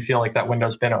long you feel like that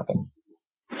window's been open.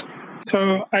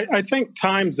 So I think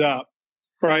time's up,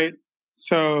 right?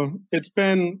 So it's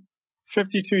been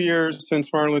 52 years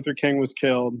since Martin Luther King was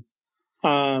killed.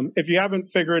 If you haven't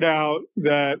figured out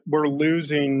that we're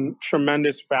losing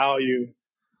tremendous value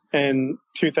in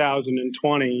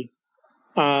 2020,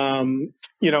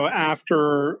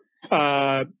 after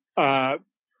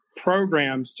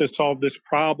programs to solve this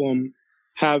problem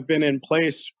have been in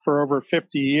place for over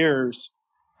 50 years,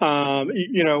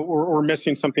 we're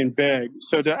missing something big.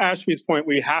 So to Ashby's point,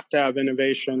 we have to have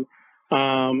innovation.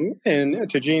 And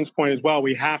to Gene's point as well,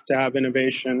 we have to have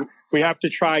innovation. We have to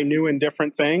try new and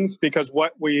different things because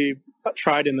what we've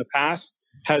tried in the past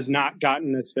has not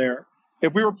gotten us there.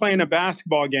 If we were playing a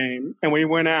basketball game and we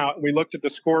went out and we looked at the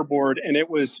scoreboard and it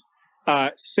was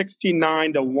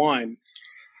 69-1,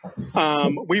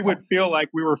 we would feel like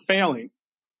we were failing.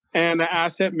 And the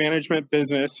asset management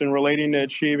business and relating to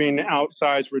achieving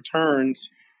outsized returns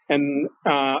and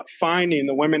finding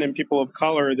the women and people of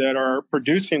color that are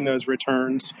producing those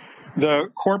returns, the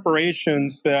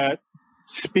corporations that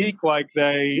speak like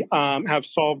they have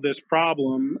solved this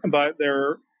problem, but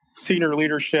their senior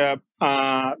leadership,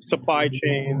 supply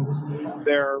chains,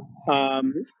 their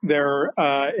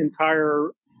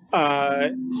entire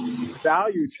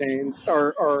value chains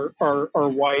are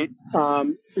white.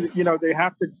 They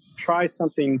have to try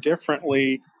something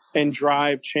differently and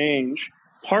drive change.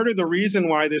 Part of the reason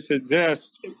why this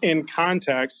exists in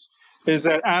context is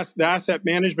that the asset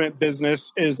management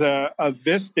business is a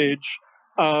vestige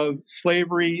of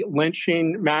slavery,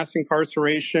 lynching, mass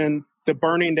incarceration, the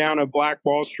burning down of Black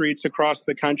Wall Streets across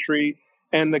the country,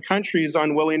 and the country's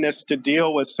unwillingness to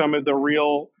deal with some of the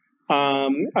real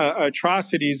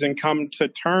atrocities and come to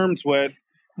terms with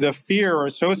the fear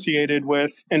associated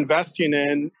with investing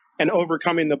in and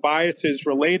overcoming the biases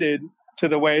related to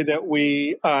the way that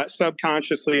we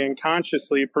subconsciously and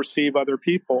consciously perceive other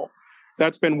people.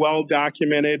 That's been well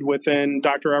documented within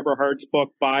Dr. Eberhardt's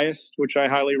book, Biased, which I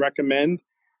highly recommend,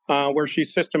 where she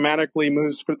systematically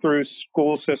moves through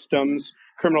school systems,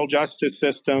 criminal justice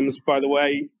systems, by the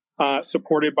way,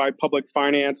 supported by public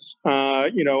finance,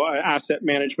 asset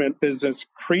management business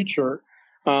creature,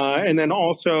 and then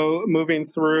also moving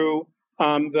through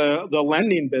the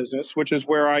lending business, which is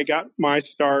where I got my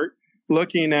start,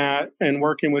 looking at and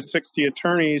working with 60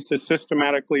 attorneys to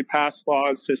systematically pass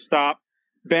laws to stop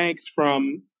banks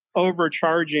from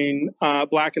overcharging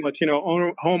Black and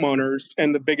Latino homeowners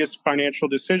and the biggest financial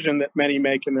decision that many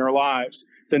make in their lives.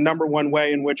 The number one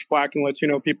way in which Black and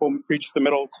Latino people reach the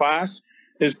middle class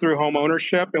is through home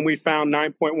ownership. And we found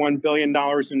 $9.1 billion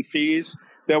in fees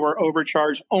that were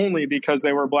overcharged only because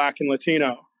they were Black and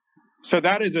Latino. So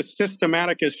that is a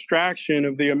systematic extraction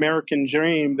of the American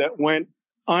dream that went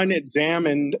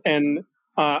unexamined and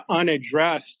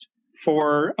unaddressed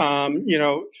for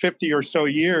 50 or so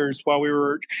years while we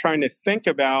were trying to think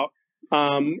about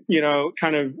the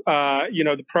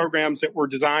programs that were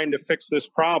designed to fix this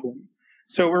problem.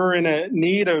 So we're in a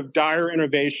need of dire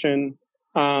innovation.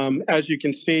 As you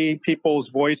can see, people's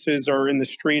voices are in the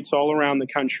streets all around the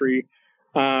country,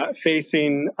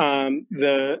 facing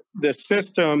the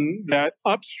system that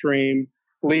upstream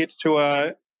leads to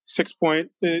a 1%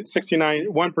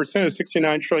 of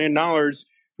 $69 trillion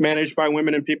managed by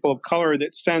women and people of color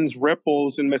that sends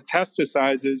ripples and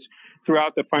metastasizes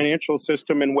throughout the financial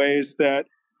system in ways that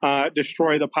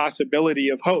destroy the possibility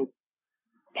of hope.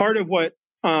 Part of what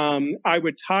I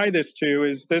would tie this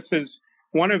is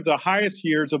one of the highest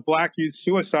years of Black youth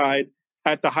suicide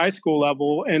at the high school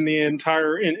level in the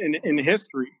entire in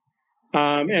history.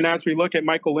 And as we look at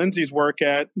Michael Lindsay's work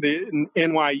at the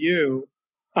NYU,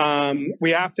 we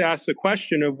have to ask the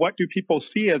question of what do people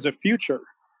see as a future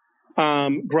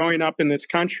growing up in this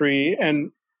country?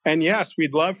 And yes,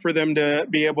 we'd love for them to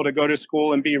be able to go to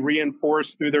school and be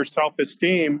reinforced through their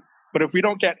self-esteem. But if we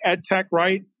don't get ed tech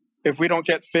right, if we don't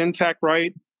get fintech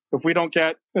right, if we don't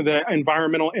get the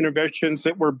environmental interventions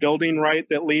that we're building right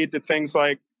that lead to things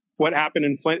like what happened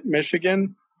in Flint,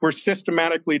 Michigan, we're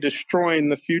systematically destroying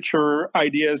the future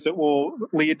ideas that will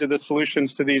lead to the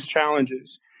solutions to these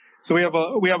challenges. So we have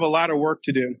a lot of work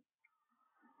to do.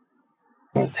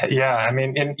 Yeah, I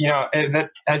mean,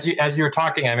 as you were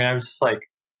talking, I mean, I was just like,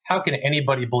 how can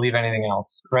anybody believe anything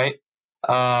else, right?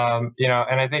 And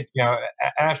I think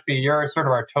Ashby, you're sort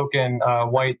of our token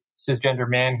white cisgender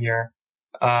man here.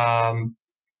 I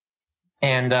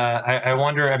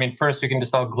wonder, I mean, first we can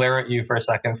just all glare at you for a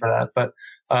second for that, but,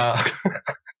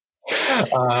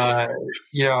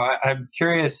 I'm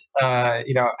curious, how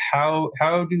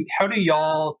do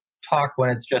y'all talk when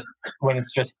it's just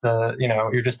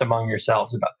you're just among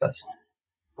yourselves about this?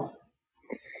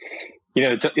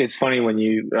 It's funny when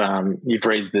you've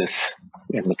raised this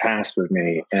in the past with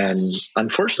me, and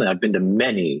unfortunately I've been to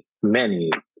many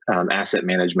asset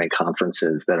management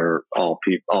conferences that are all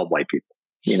white people,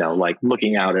 like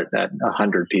looking out at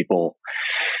 100 people.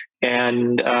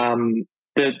 And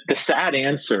the sad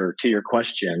answer to your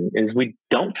question is we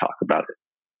don't talk about it.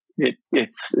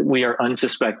 We are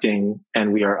unsuspecting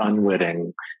and we are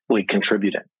unwittingly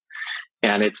contributing.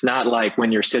 And it's not like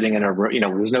when you're sitting in a room,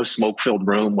 there's no smoke-filled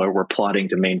room where we're plotting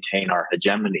to maintain our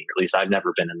hegemony. At least I've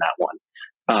never been in that one.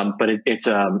 But it's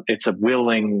a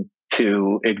willing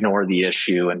to ignore the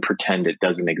issue and pretend it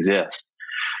doesn't exist.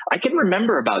 I can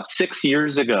remember about 6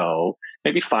 years ago,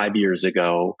 maybe 5 years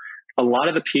ago, a lot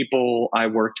of the people I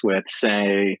worked with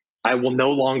say, I will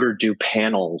no longer do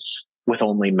panels with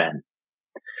only men.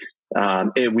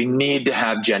 We need to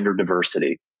have gender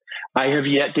diversity. I have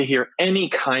yet to hear any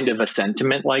kind of a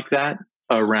sentiment like that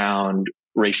around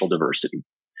racial diversity.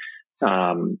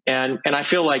 And I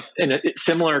feel like it's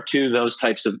similar to those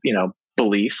types of,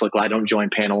 beliefs, like I don't join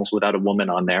panels without a woman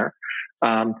on there.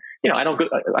 I don't go,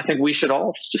 I think we should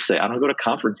all just say, I don't go to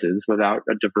conferences without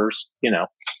a diverse,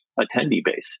 attendee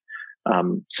base.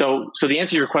 So the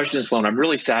answer to your question, Sloan, I'm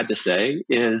really sad to say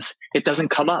is it doesn't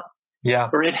come up. Yeah.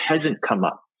 Or it hasn't come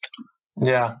up.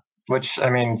 Yeah. Which, I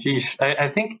mean, geez, I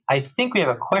think we have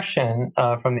a question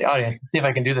from the audience. Let's see if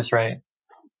I can do this right.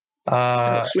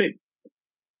 Sweet.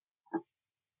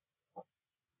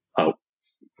 Oh.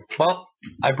 Well,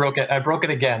 I broke it. I broke it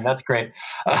again. That's great.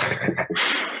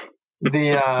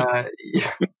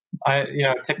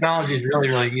 Technology is really,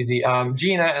 really easy.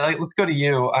 Gina, let's go to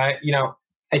you. I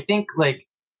think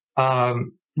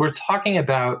we're talking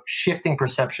about shifting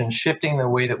perception, shifting the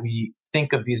way that we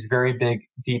think of these very big,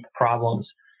 deep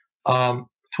problems. To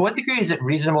what degree is it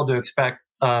reasonable to expect,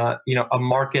 a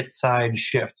market side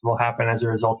shift will happen as a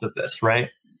result of this, right?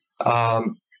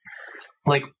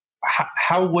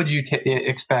 How would you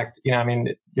expect,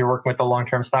 you're working with the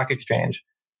long-term stock exchange.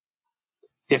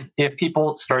 If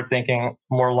people start thinking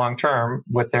more long-term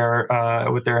with their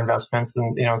investments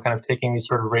and, kind of taking these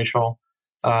sort of racial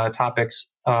topics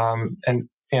and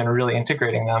really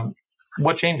integrating them,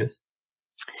 what changes?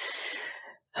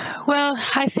 Well,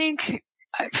 I think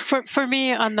for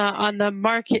me on the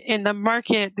market,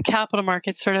 the capital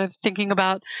market, sort of thinking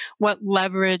about what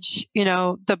leverage,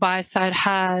 the buy side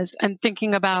has, and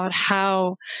thinking about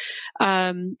how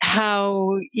ESG,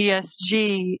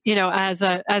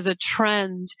 as a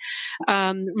trend,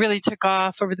 really took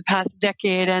off over the past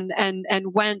decade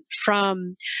and went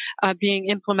from being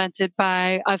implemented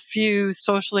by a few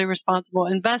socially responsible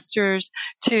investors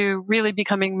to really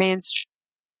becoming mainstream.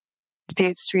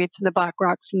 State Streets and the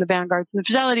BlackRocks and the Vanguards and the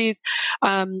Fidelities,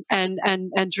 and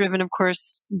driven, of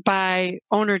course, by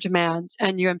owner demand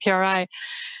and UMPRI.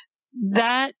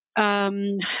 That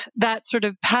sort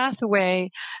of pathway,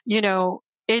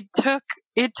 it took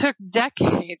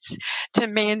decades to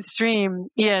mainstream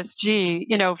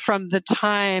ESG, from the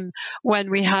time when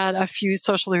we had a few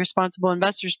socially responsible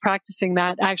investors practicing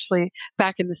that actually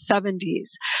back in the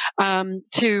 70s,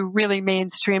 to really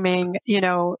mainstreaming,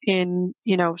 in,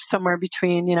 somewhere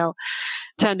between,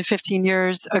 10 to 15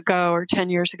 years ago or 10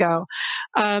 years ago.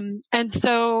 And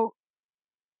so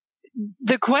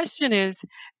the question is,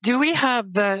 do we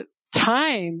have the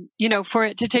time, for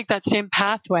it to take that same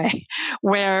pathway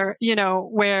where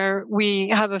we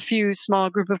have a few small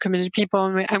group of committed people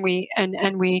and we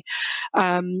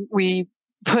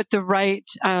put the right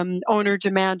owner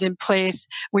demand in place.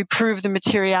 We prove the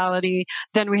materiality.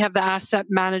 Then we have the asset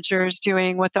managers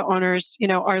doing what the owners,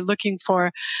 are looking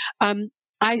for.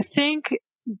 I think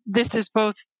this is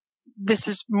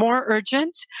more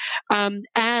urgent,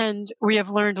 and we have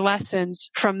learned lessons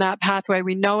from that pathway.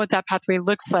 We know what that pathway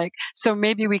looks like. So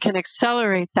maybe we can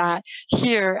accelerate that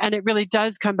here. And it really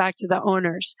does come back to the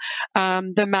owners.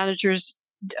 The managers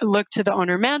look to the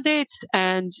owner mandates,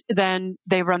 and then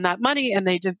they run that money and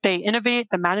they innovate.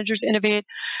 The managers innovate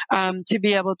to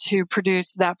be able to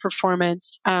produce that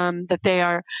performance that they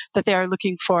are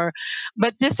looking for.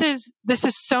 But this is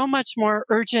so much more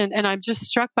urgent, and I'm just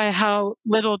struck by how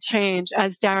little change,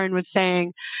 as Darren was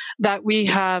saying, that we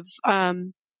have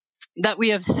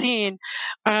seen.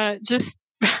 Just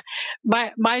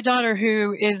my daughter,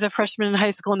 who is a freshman in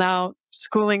high school now,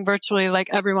 schooling virtually like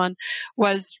everyone,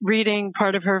 was reading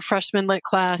part of her freshman lit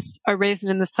class, A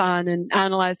Raisin in the Sun, and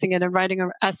analyzing it and writing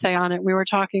an essay on it. We were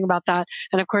talking about that.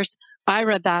 And of course, I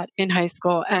read that in high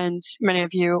school, and many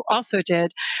of you also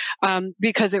did,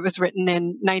 because it was written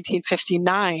in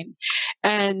 1959.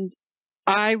 And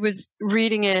I was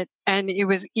reading it and it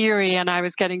was eerie, and I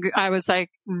was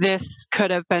like, this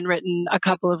could have been written a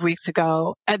couple of weeks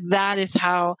ago. And that is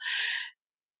how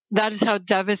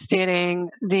devastating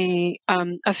the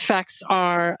effects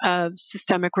are of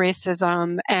systemic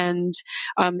racism and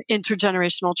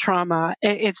intergenerational trauma.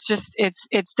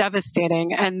 It's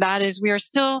devastating. And that is, we are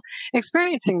still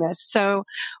experiencing this. So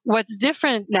what's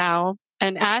different now,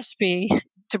 and Ashby,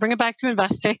 to bring it back to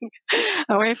investing,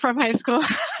 away from high school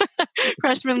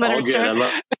freshman literature.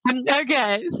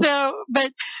 Okay,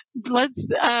 but let's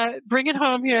bring it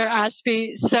home here,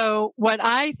 Ashby. So what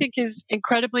I think is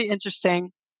incredibly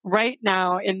interesting right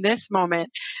now in this moment,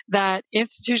 that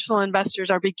institutional investors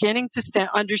are beginning to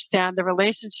understand the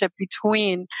relationship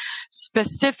between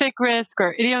specific risk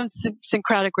or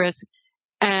idiosyncratic risk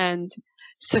and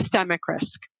systemic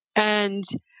risk. And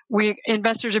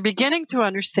investors are beginning to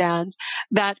understand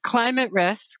that climate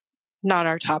risk, not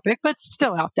our topic, but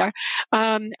still out there,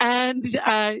 and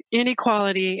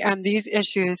inequality and these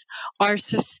issues are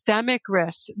systemic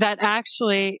risks that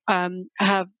actually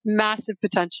have massive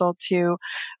potential to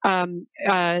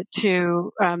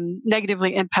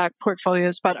negatively impact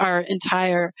portfolios, but our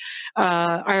entire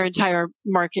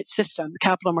market system, the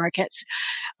capital markets.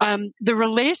 The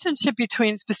relationship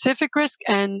between specific risk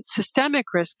and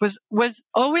systemic risk was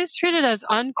always treated as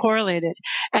uncorrelated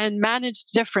and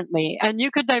managed differently, and you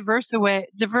could diversify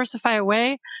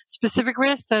away specific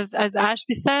risks, as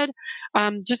Ashby said.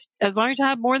 Just as long as you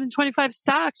have more than 25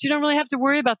 stocks, you don't really have to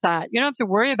worry about that. You don't have to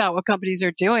worry about what companies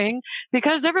are doing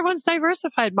because everyone's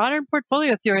diversified. Modern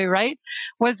portfolio theory, right,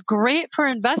 was great for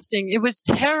investing. It was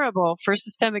terrible for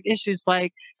systemic issues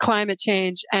like climate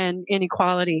change and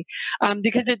inequality,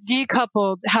 because it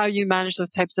decoupled how you manage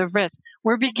those types of risks.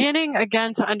 We're beginning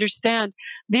again to understand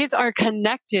these are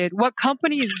connected. What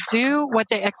companies do, what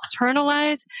they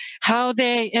externalize, how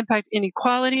they impact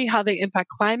inequality, how they impact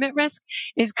climate risk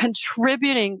is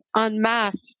contributing en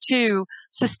masse to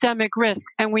systemic risk.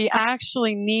 And we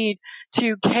actually need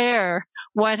to care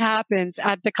what happens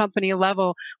at the company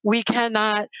level. We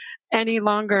cannot any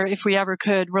longer, if we ever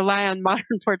could, rely on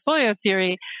modern portfolio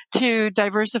theory to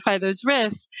diversify those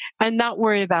risks and not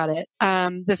worry about it,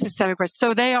 the systemic risks.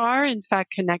 So they are, in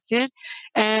fact, connected,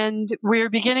 and we're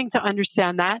beginning to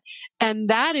understand that. And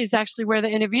that is actually where the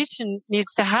innovation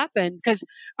needs to happen, because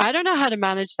I don't know how to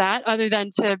manage that other than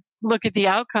to look at the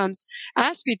outcomes.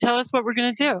 Ashby, tell us what we're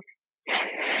going to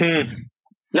do.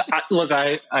 Look,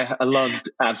 I loved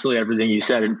absolutely everything you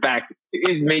said. In fact,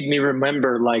 it made me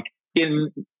remember, like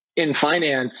in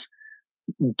finance,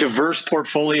 diverse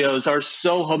portfolios are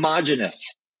so homogenous,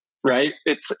 right?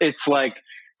 It's like,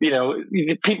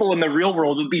 people in the real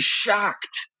world would be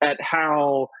shocked at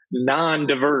how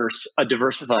non-diverse a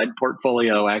diversified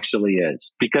portfolio actually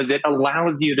is, because it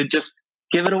allows you to just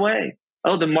give it away.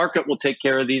 Oh, the market will take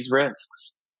care of these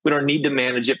risks. We don't need to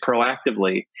manage it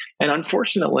proactively. And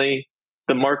unfortunately,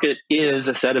 the market is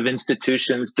a set of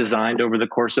institutions designed over the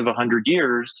course of 100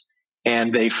 years,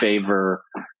 and they favor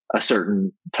a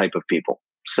certain type of people.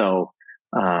 So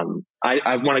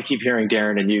I want to keep hearing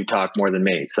Darren and you talk more than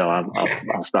me, so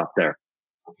I'll stop there.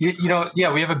 We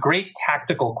have a great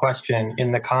tactical question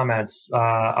in the comments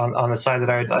on the side that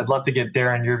I'd love to get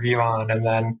Darren your view on, and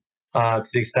then to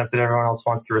the extent that everyone else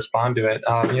wants to respond to it.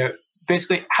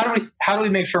 Basically, how do we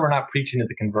make sure we're not preaching to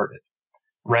the converted,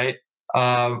 right?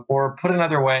 Or put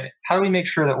another way, how do we make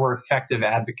sure that we're effective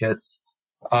advocates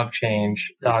of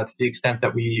change to the extent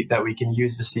that we can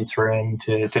use the seats we're in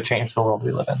to change the world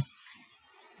we live in?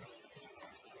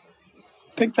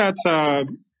 I think that's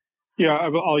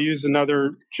I'll use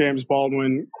another James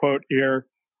Baldwin quote here.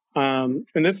 And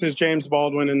this is James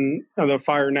Baldwin in The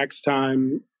Fire Next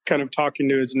Time, kind of talking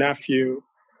to his nephew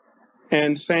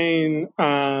and saying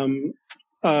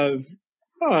of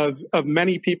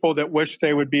many people that wish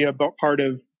they would be a part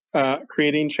of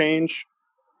creating change.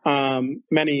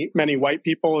 Many white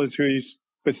people is who he's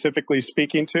specifically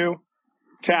speaking to.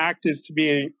 To act is to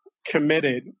be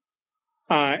committed,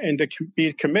 and to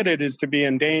be committed is to be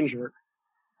in danger.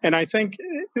 And I think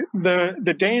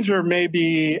the danger may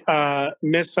be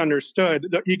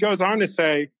misunderstood. He goes on to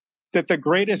say that the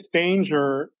greatest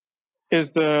danger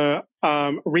is the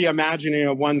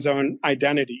reimagining of one's own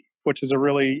identity, which is a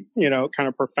really, kind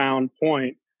of profound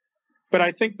point. But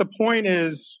I think the point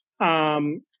is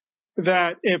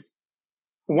that if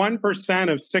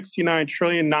 1% of $69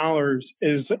 trillion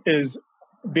is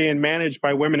being managed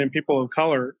by women and people of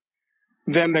color,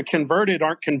 then the converted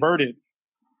aren't converted,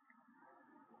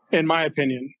 in my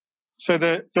opinion. So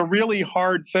the really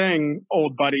hard thing,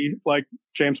 old buddy, like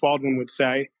James Baldwin would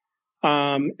say,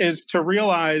 is to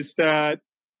realize that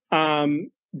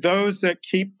those that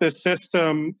keep the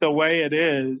system the way it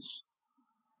is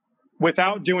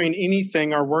without doing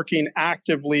anything are working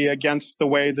actively against the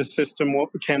way the system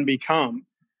can become.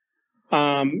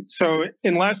 So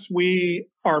unless we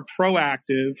are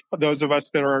proactive, those of us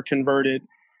that are converted,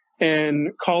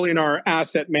 and calling our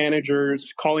asset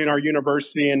managers, calling our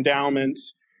university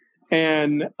endowments,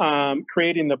 and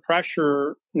creating the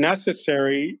pressure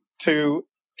necessary to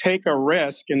take a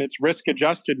risk, and it's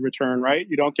risk-adjusted return, right?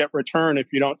 You don't get return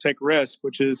if you don't take risk,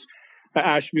 which is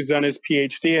Ashby's done his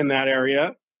PhD in that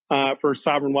area for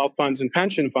sovereign wealth funds and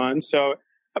pension funds. So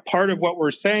a part of what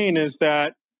we're saying is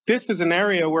that this is an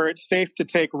area where it's safe to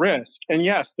take risk. And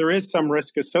yes, there is some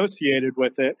risk associated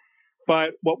with it.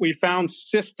 But what we found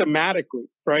systematically,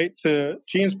 right, to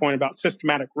Gene's point about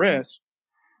systematic risk,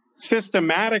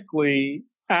 systematically,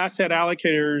 asset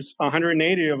allocators,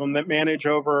 180 of them that manage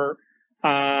over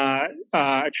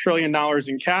 $1 trillion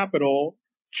in capital,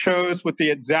 chose with the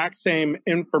exact same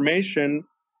information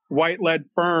white-led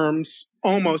firms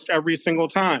almost every single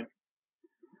time.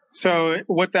 So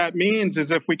what that means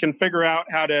is if we can figure out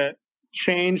how to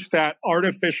change that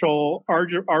artificial,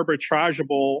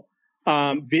 arbitrageable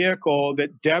vehicle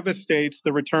that devastates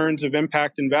the returns of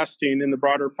impact investing in the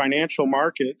broader financial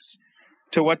markets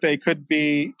to what they could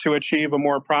be to achieve a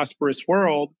more prosperous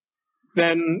world,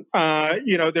 then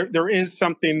there is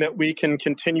something that we can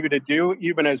continue to do,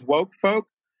 even as woke folk,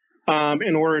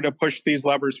 in order to push these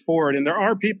levers forward. And there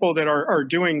are people that are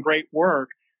doing great work,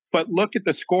 but look at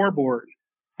the scoreboard.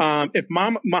 If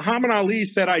Muhammad Ali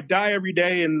said, "I die every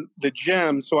day in the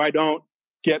gym so I don't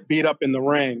get beat up in the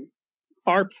ring,"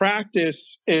 our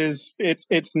practice is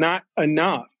it's not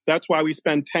enough. That's why we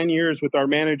spend 10 years with our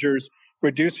managers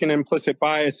reducing implicit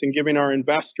bias and giving our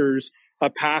investors a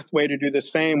pathway to do the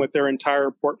same with their entire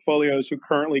portfolios who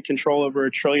currently control over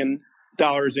 $1 trillion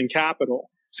in capital.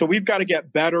 So we've got to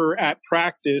get better at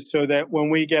practice so that when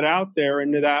we get out there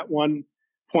into that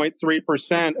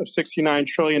 1.3% of $69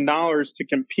 trillion to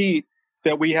compete,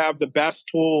 that we have the best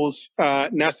tools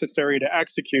necessary to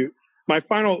execute. My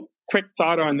final quick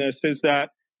thought on this is that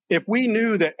if we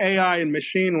knew that AI and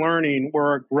machine learning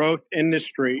were a growth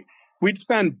industry, we'd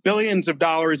spend billions of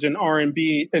dollars in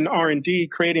R&D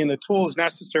creating the tools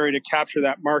necessary to capture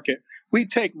that market.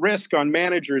 We'd take risk on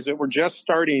managers that were just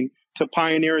starting to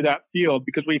pioneer that field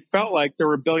because we felt like there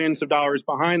were billions of dollars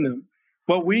behind them.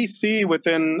 What we see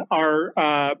within our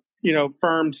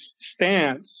firm's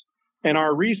stance and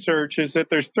our research is that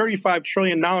there's $35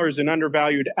 trillion in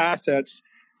undervalued assets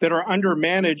that are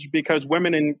undermanaged because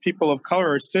women and people of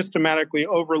color are systematically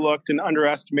overlooked and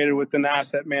underestimated within the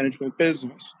asset management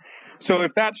business. So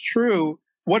if that's true,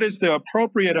 what is the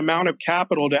appropriate amount of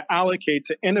capital to allocate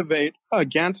to innovate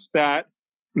against that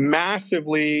massive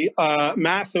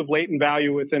latent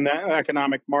value within the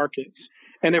economic markets?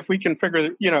 And if we can figure,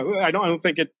 I don't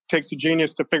think it takes a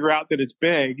genius to figure out that it's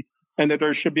big and that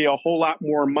there should be a whole lot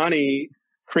more money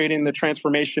creating the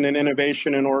transformation and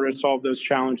innovation in order to solve those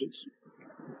challenges.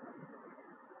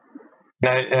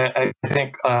 I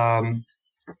think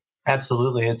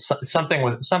absolutely, it's something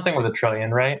with $1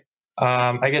 trillion, right?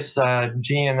 I guess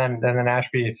Gene and then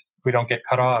Ashby, if we don't get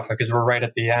cut off because we're right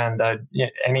at the end.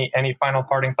 Any final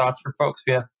parting thoughts for folks?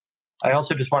 I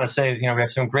also just want to say, we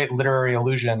have some great literary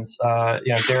allusions.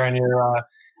 Darren,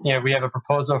 we have a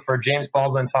proposal for James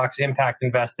Baldwin Talks Impact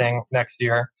Investing next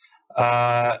year,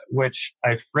 which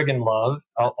I friggin' love.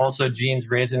 Also, Gene's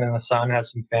Raisin in the Sun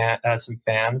has some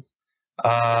fans.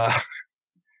 I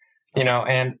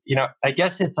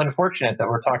guess it's unfortunate that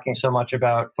we're talking so much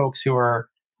about folks who are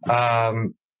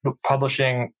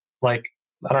publishing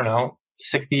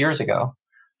 60 years ago,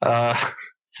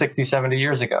 60, 70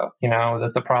 years ago,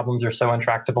 that the problems are so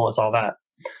intractable as all that.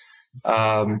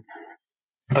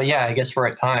 But yeah, I guess we're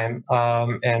at time.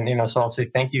 So I'll say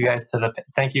thank you guys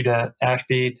thank you to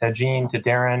Ashby, to Gene, to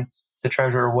Darren, to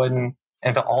Treasurer Wooden,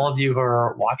 and to all of you who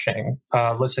are watching,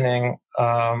 listening.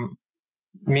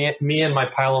 Me and my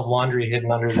pile of laundry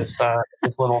hidden under this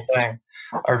little thing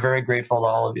are very grateful to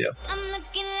all of you. I'm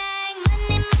looking like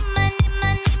money.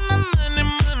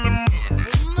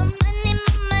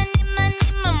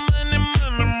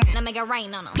 Now make it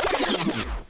rain on them.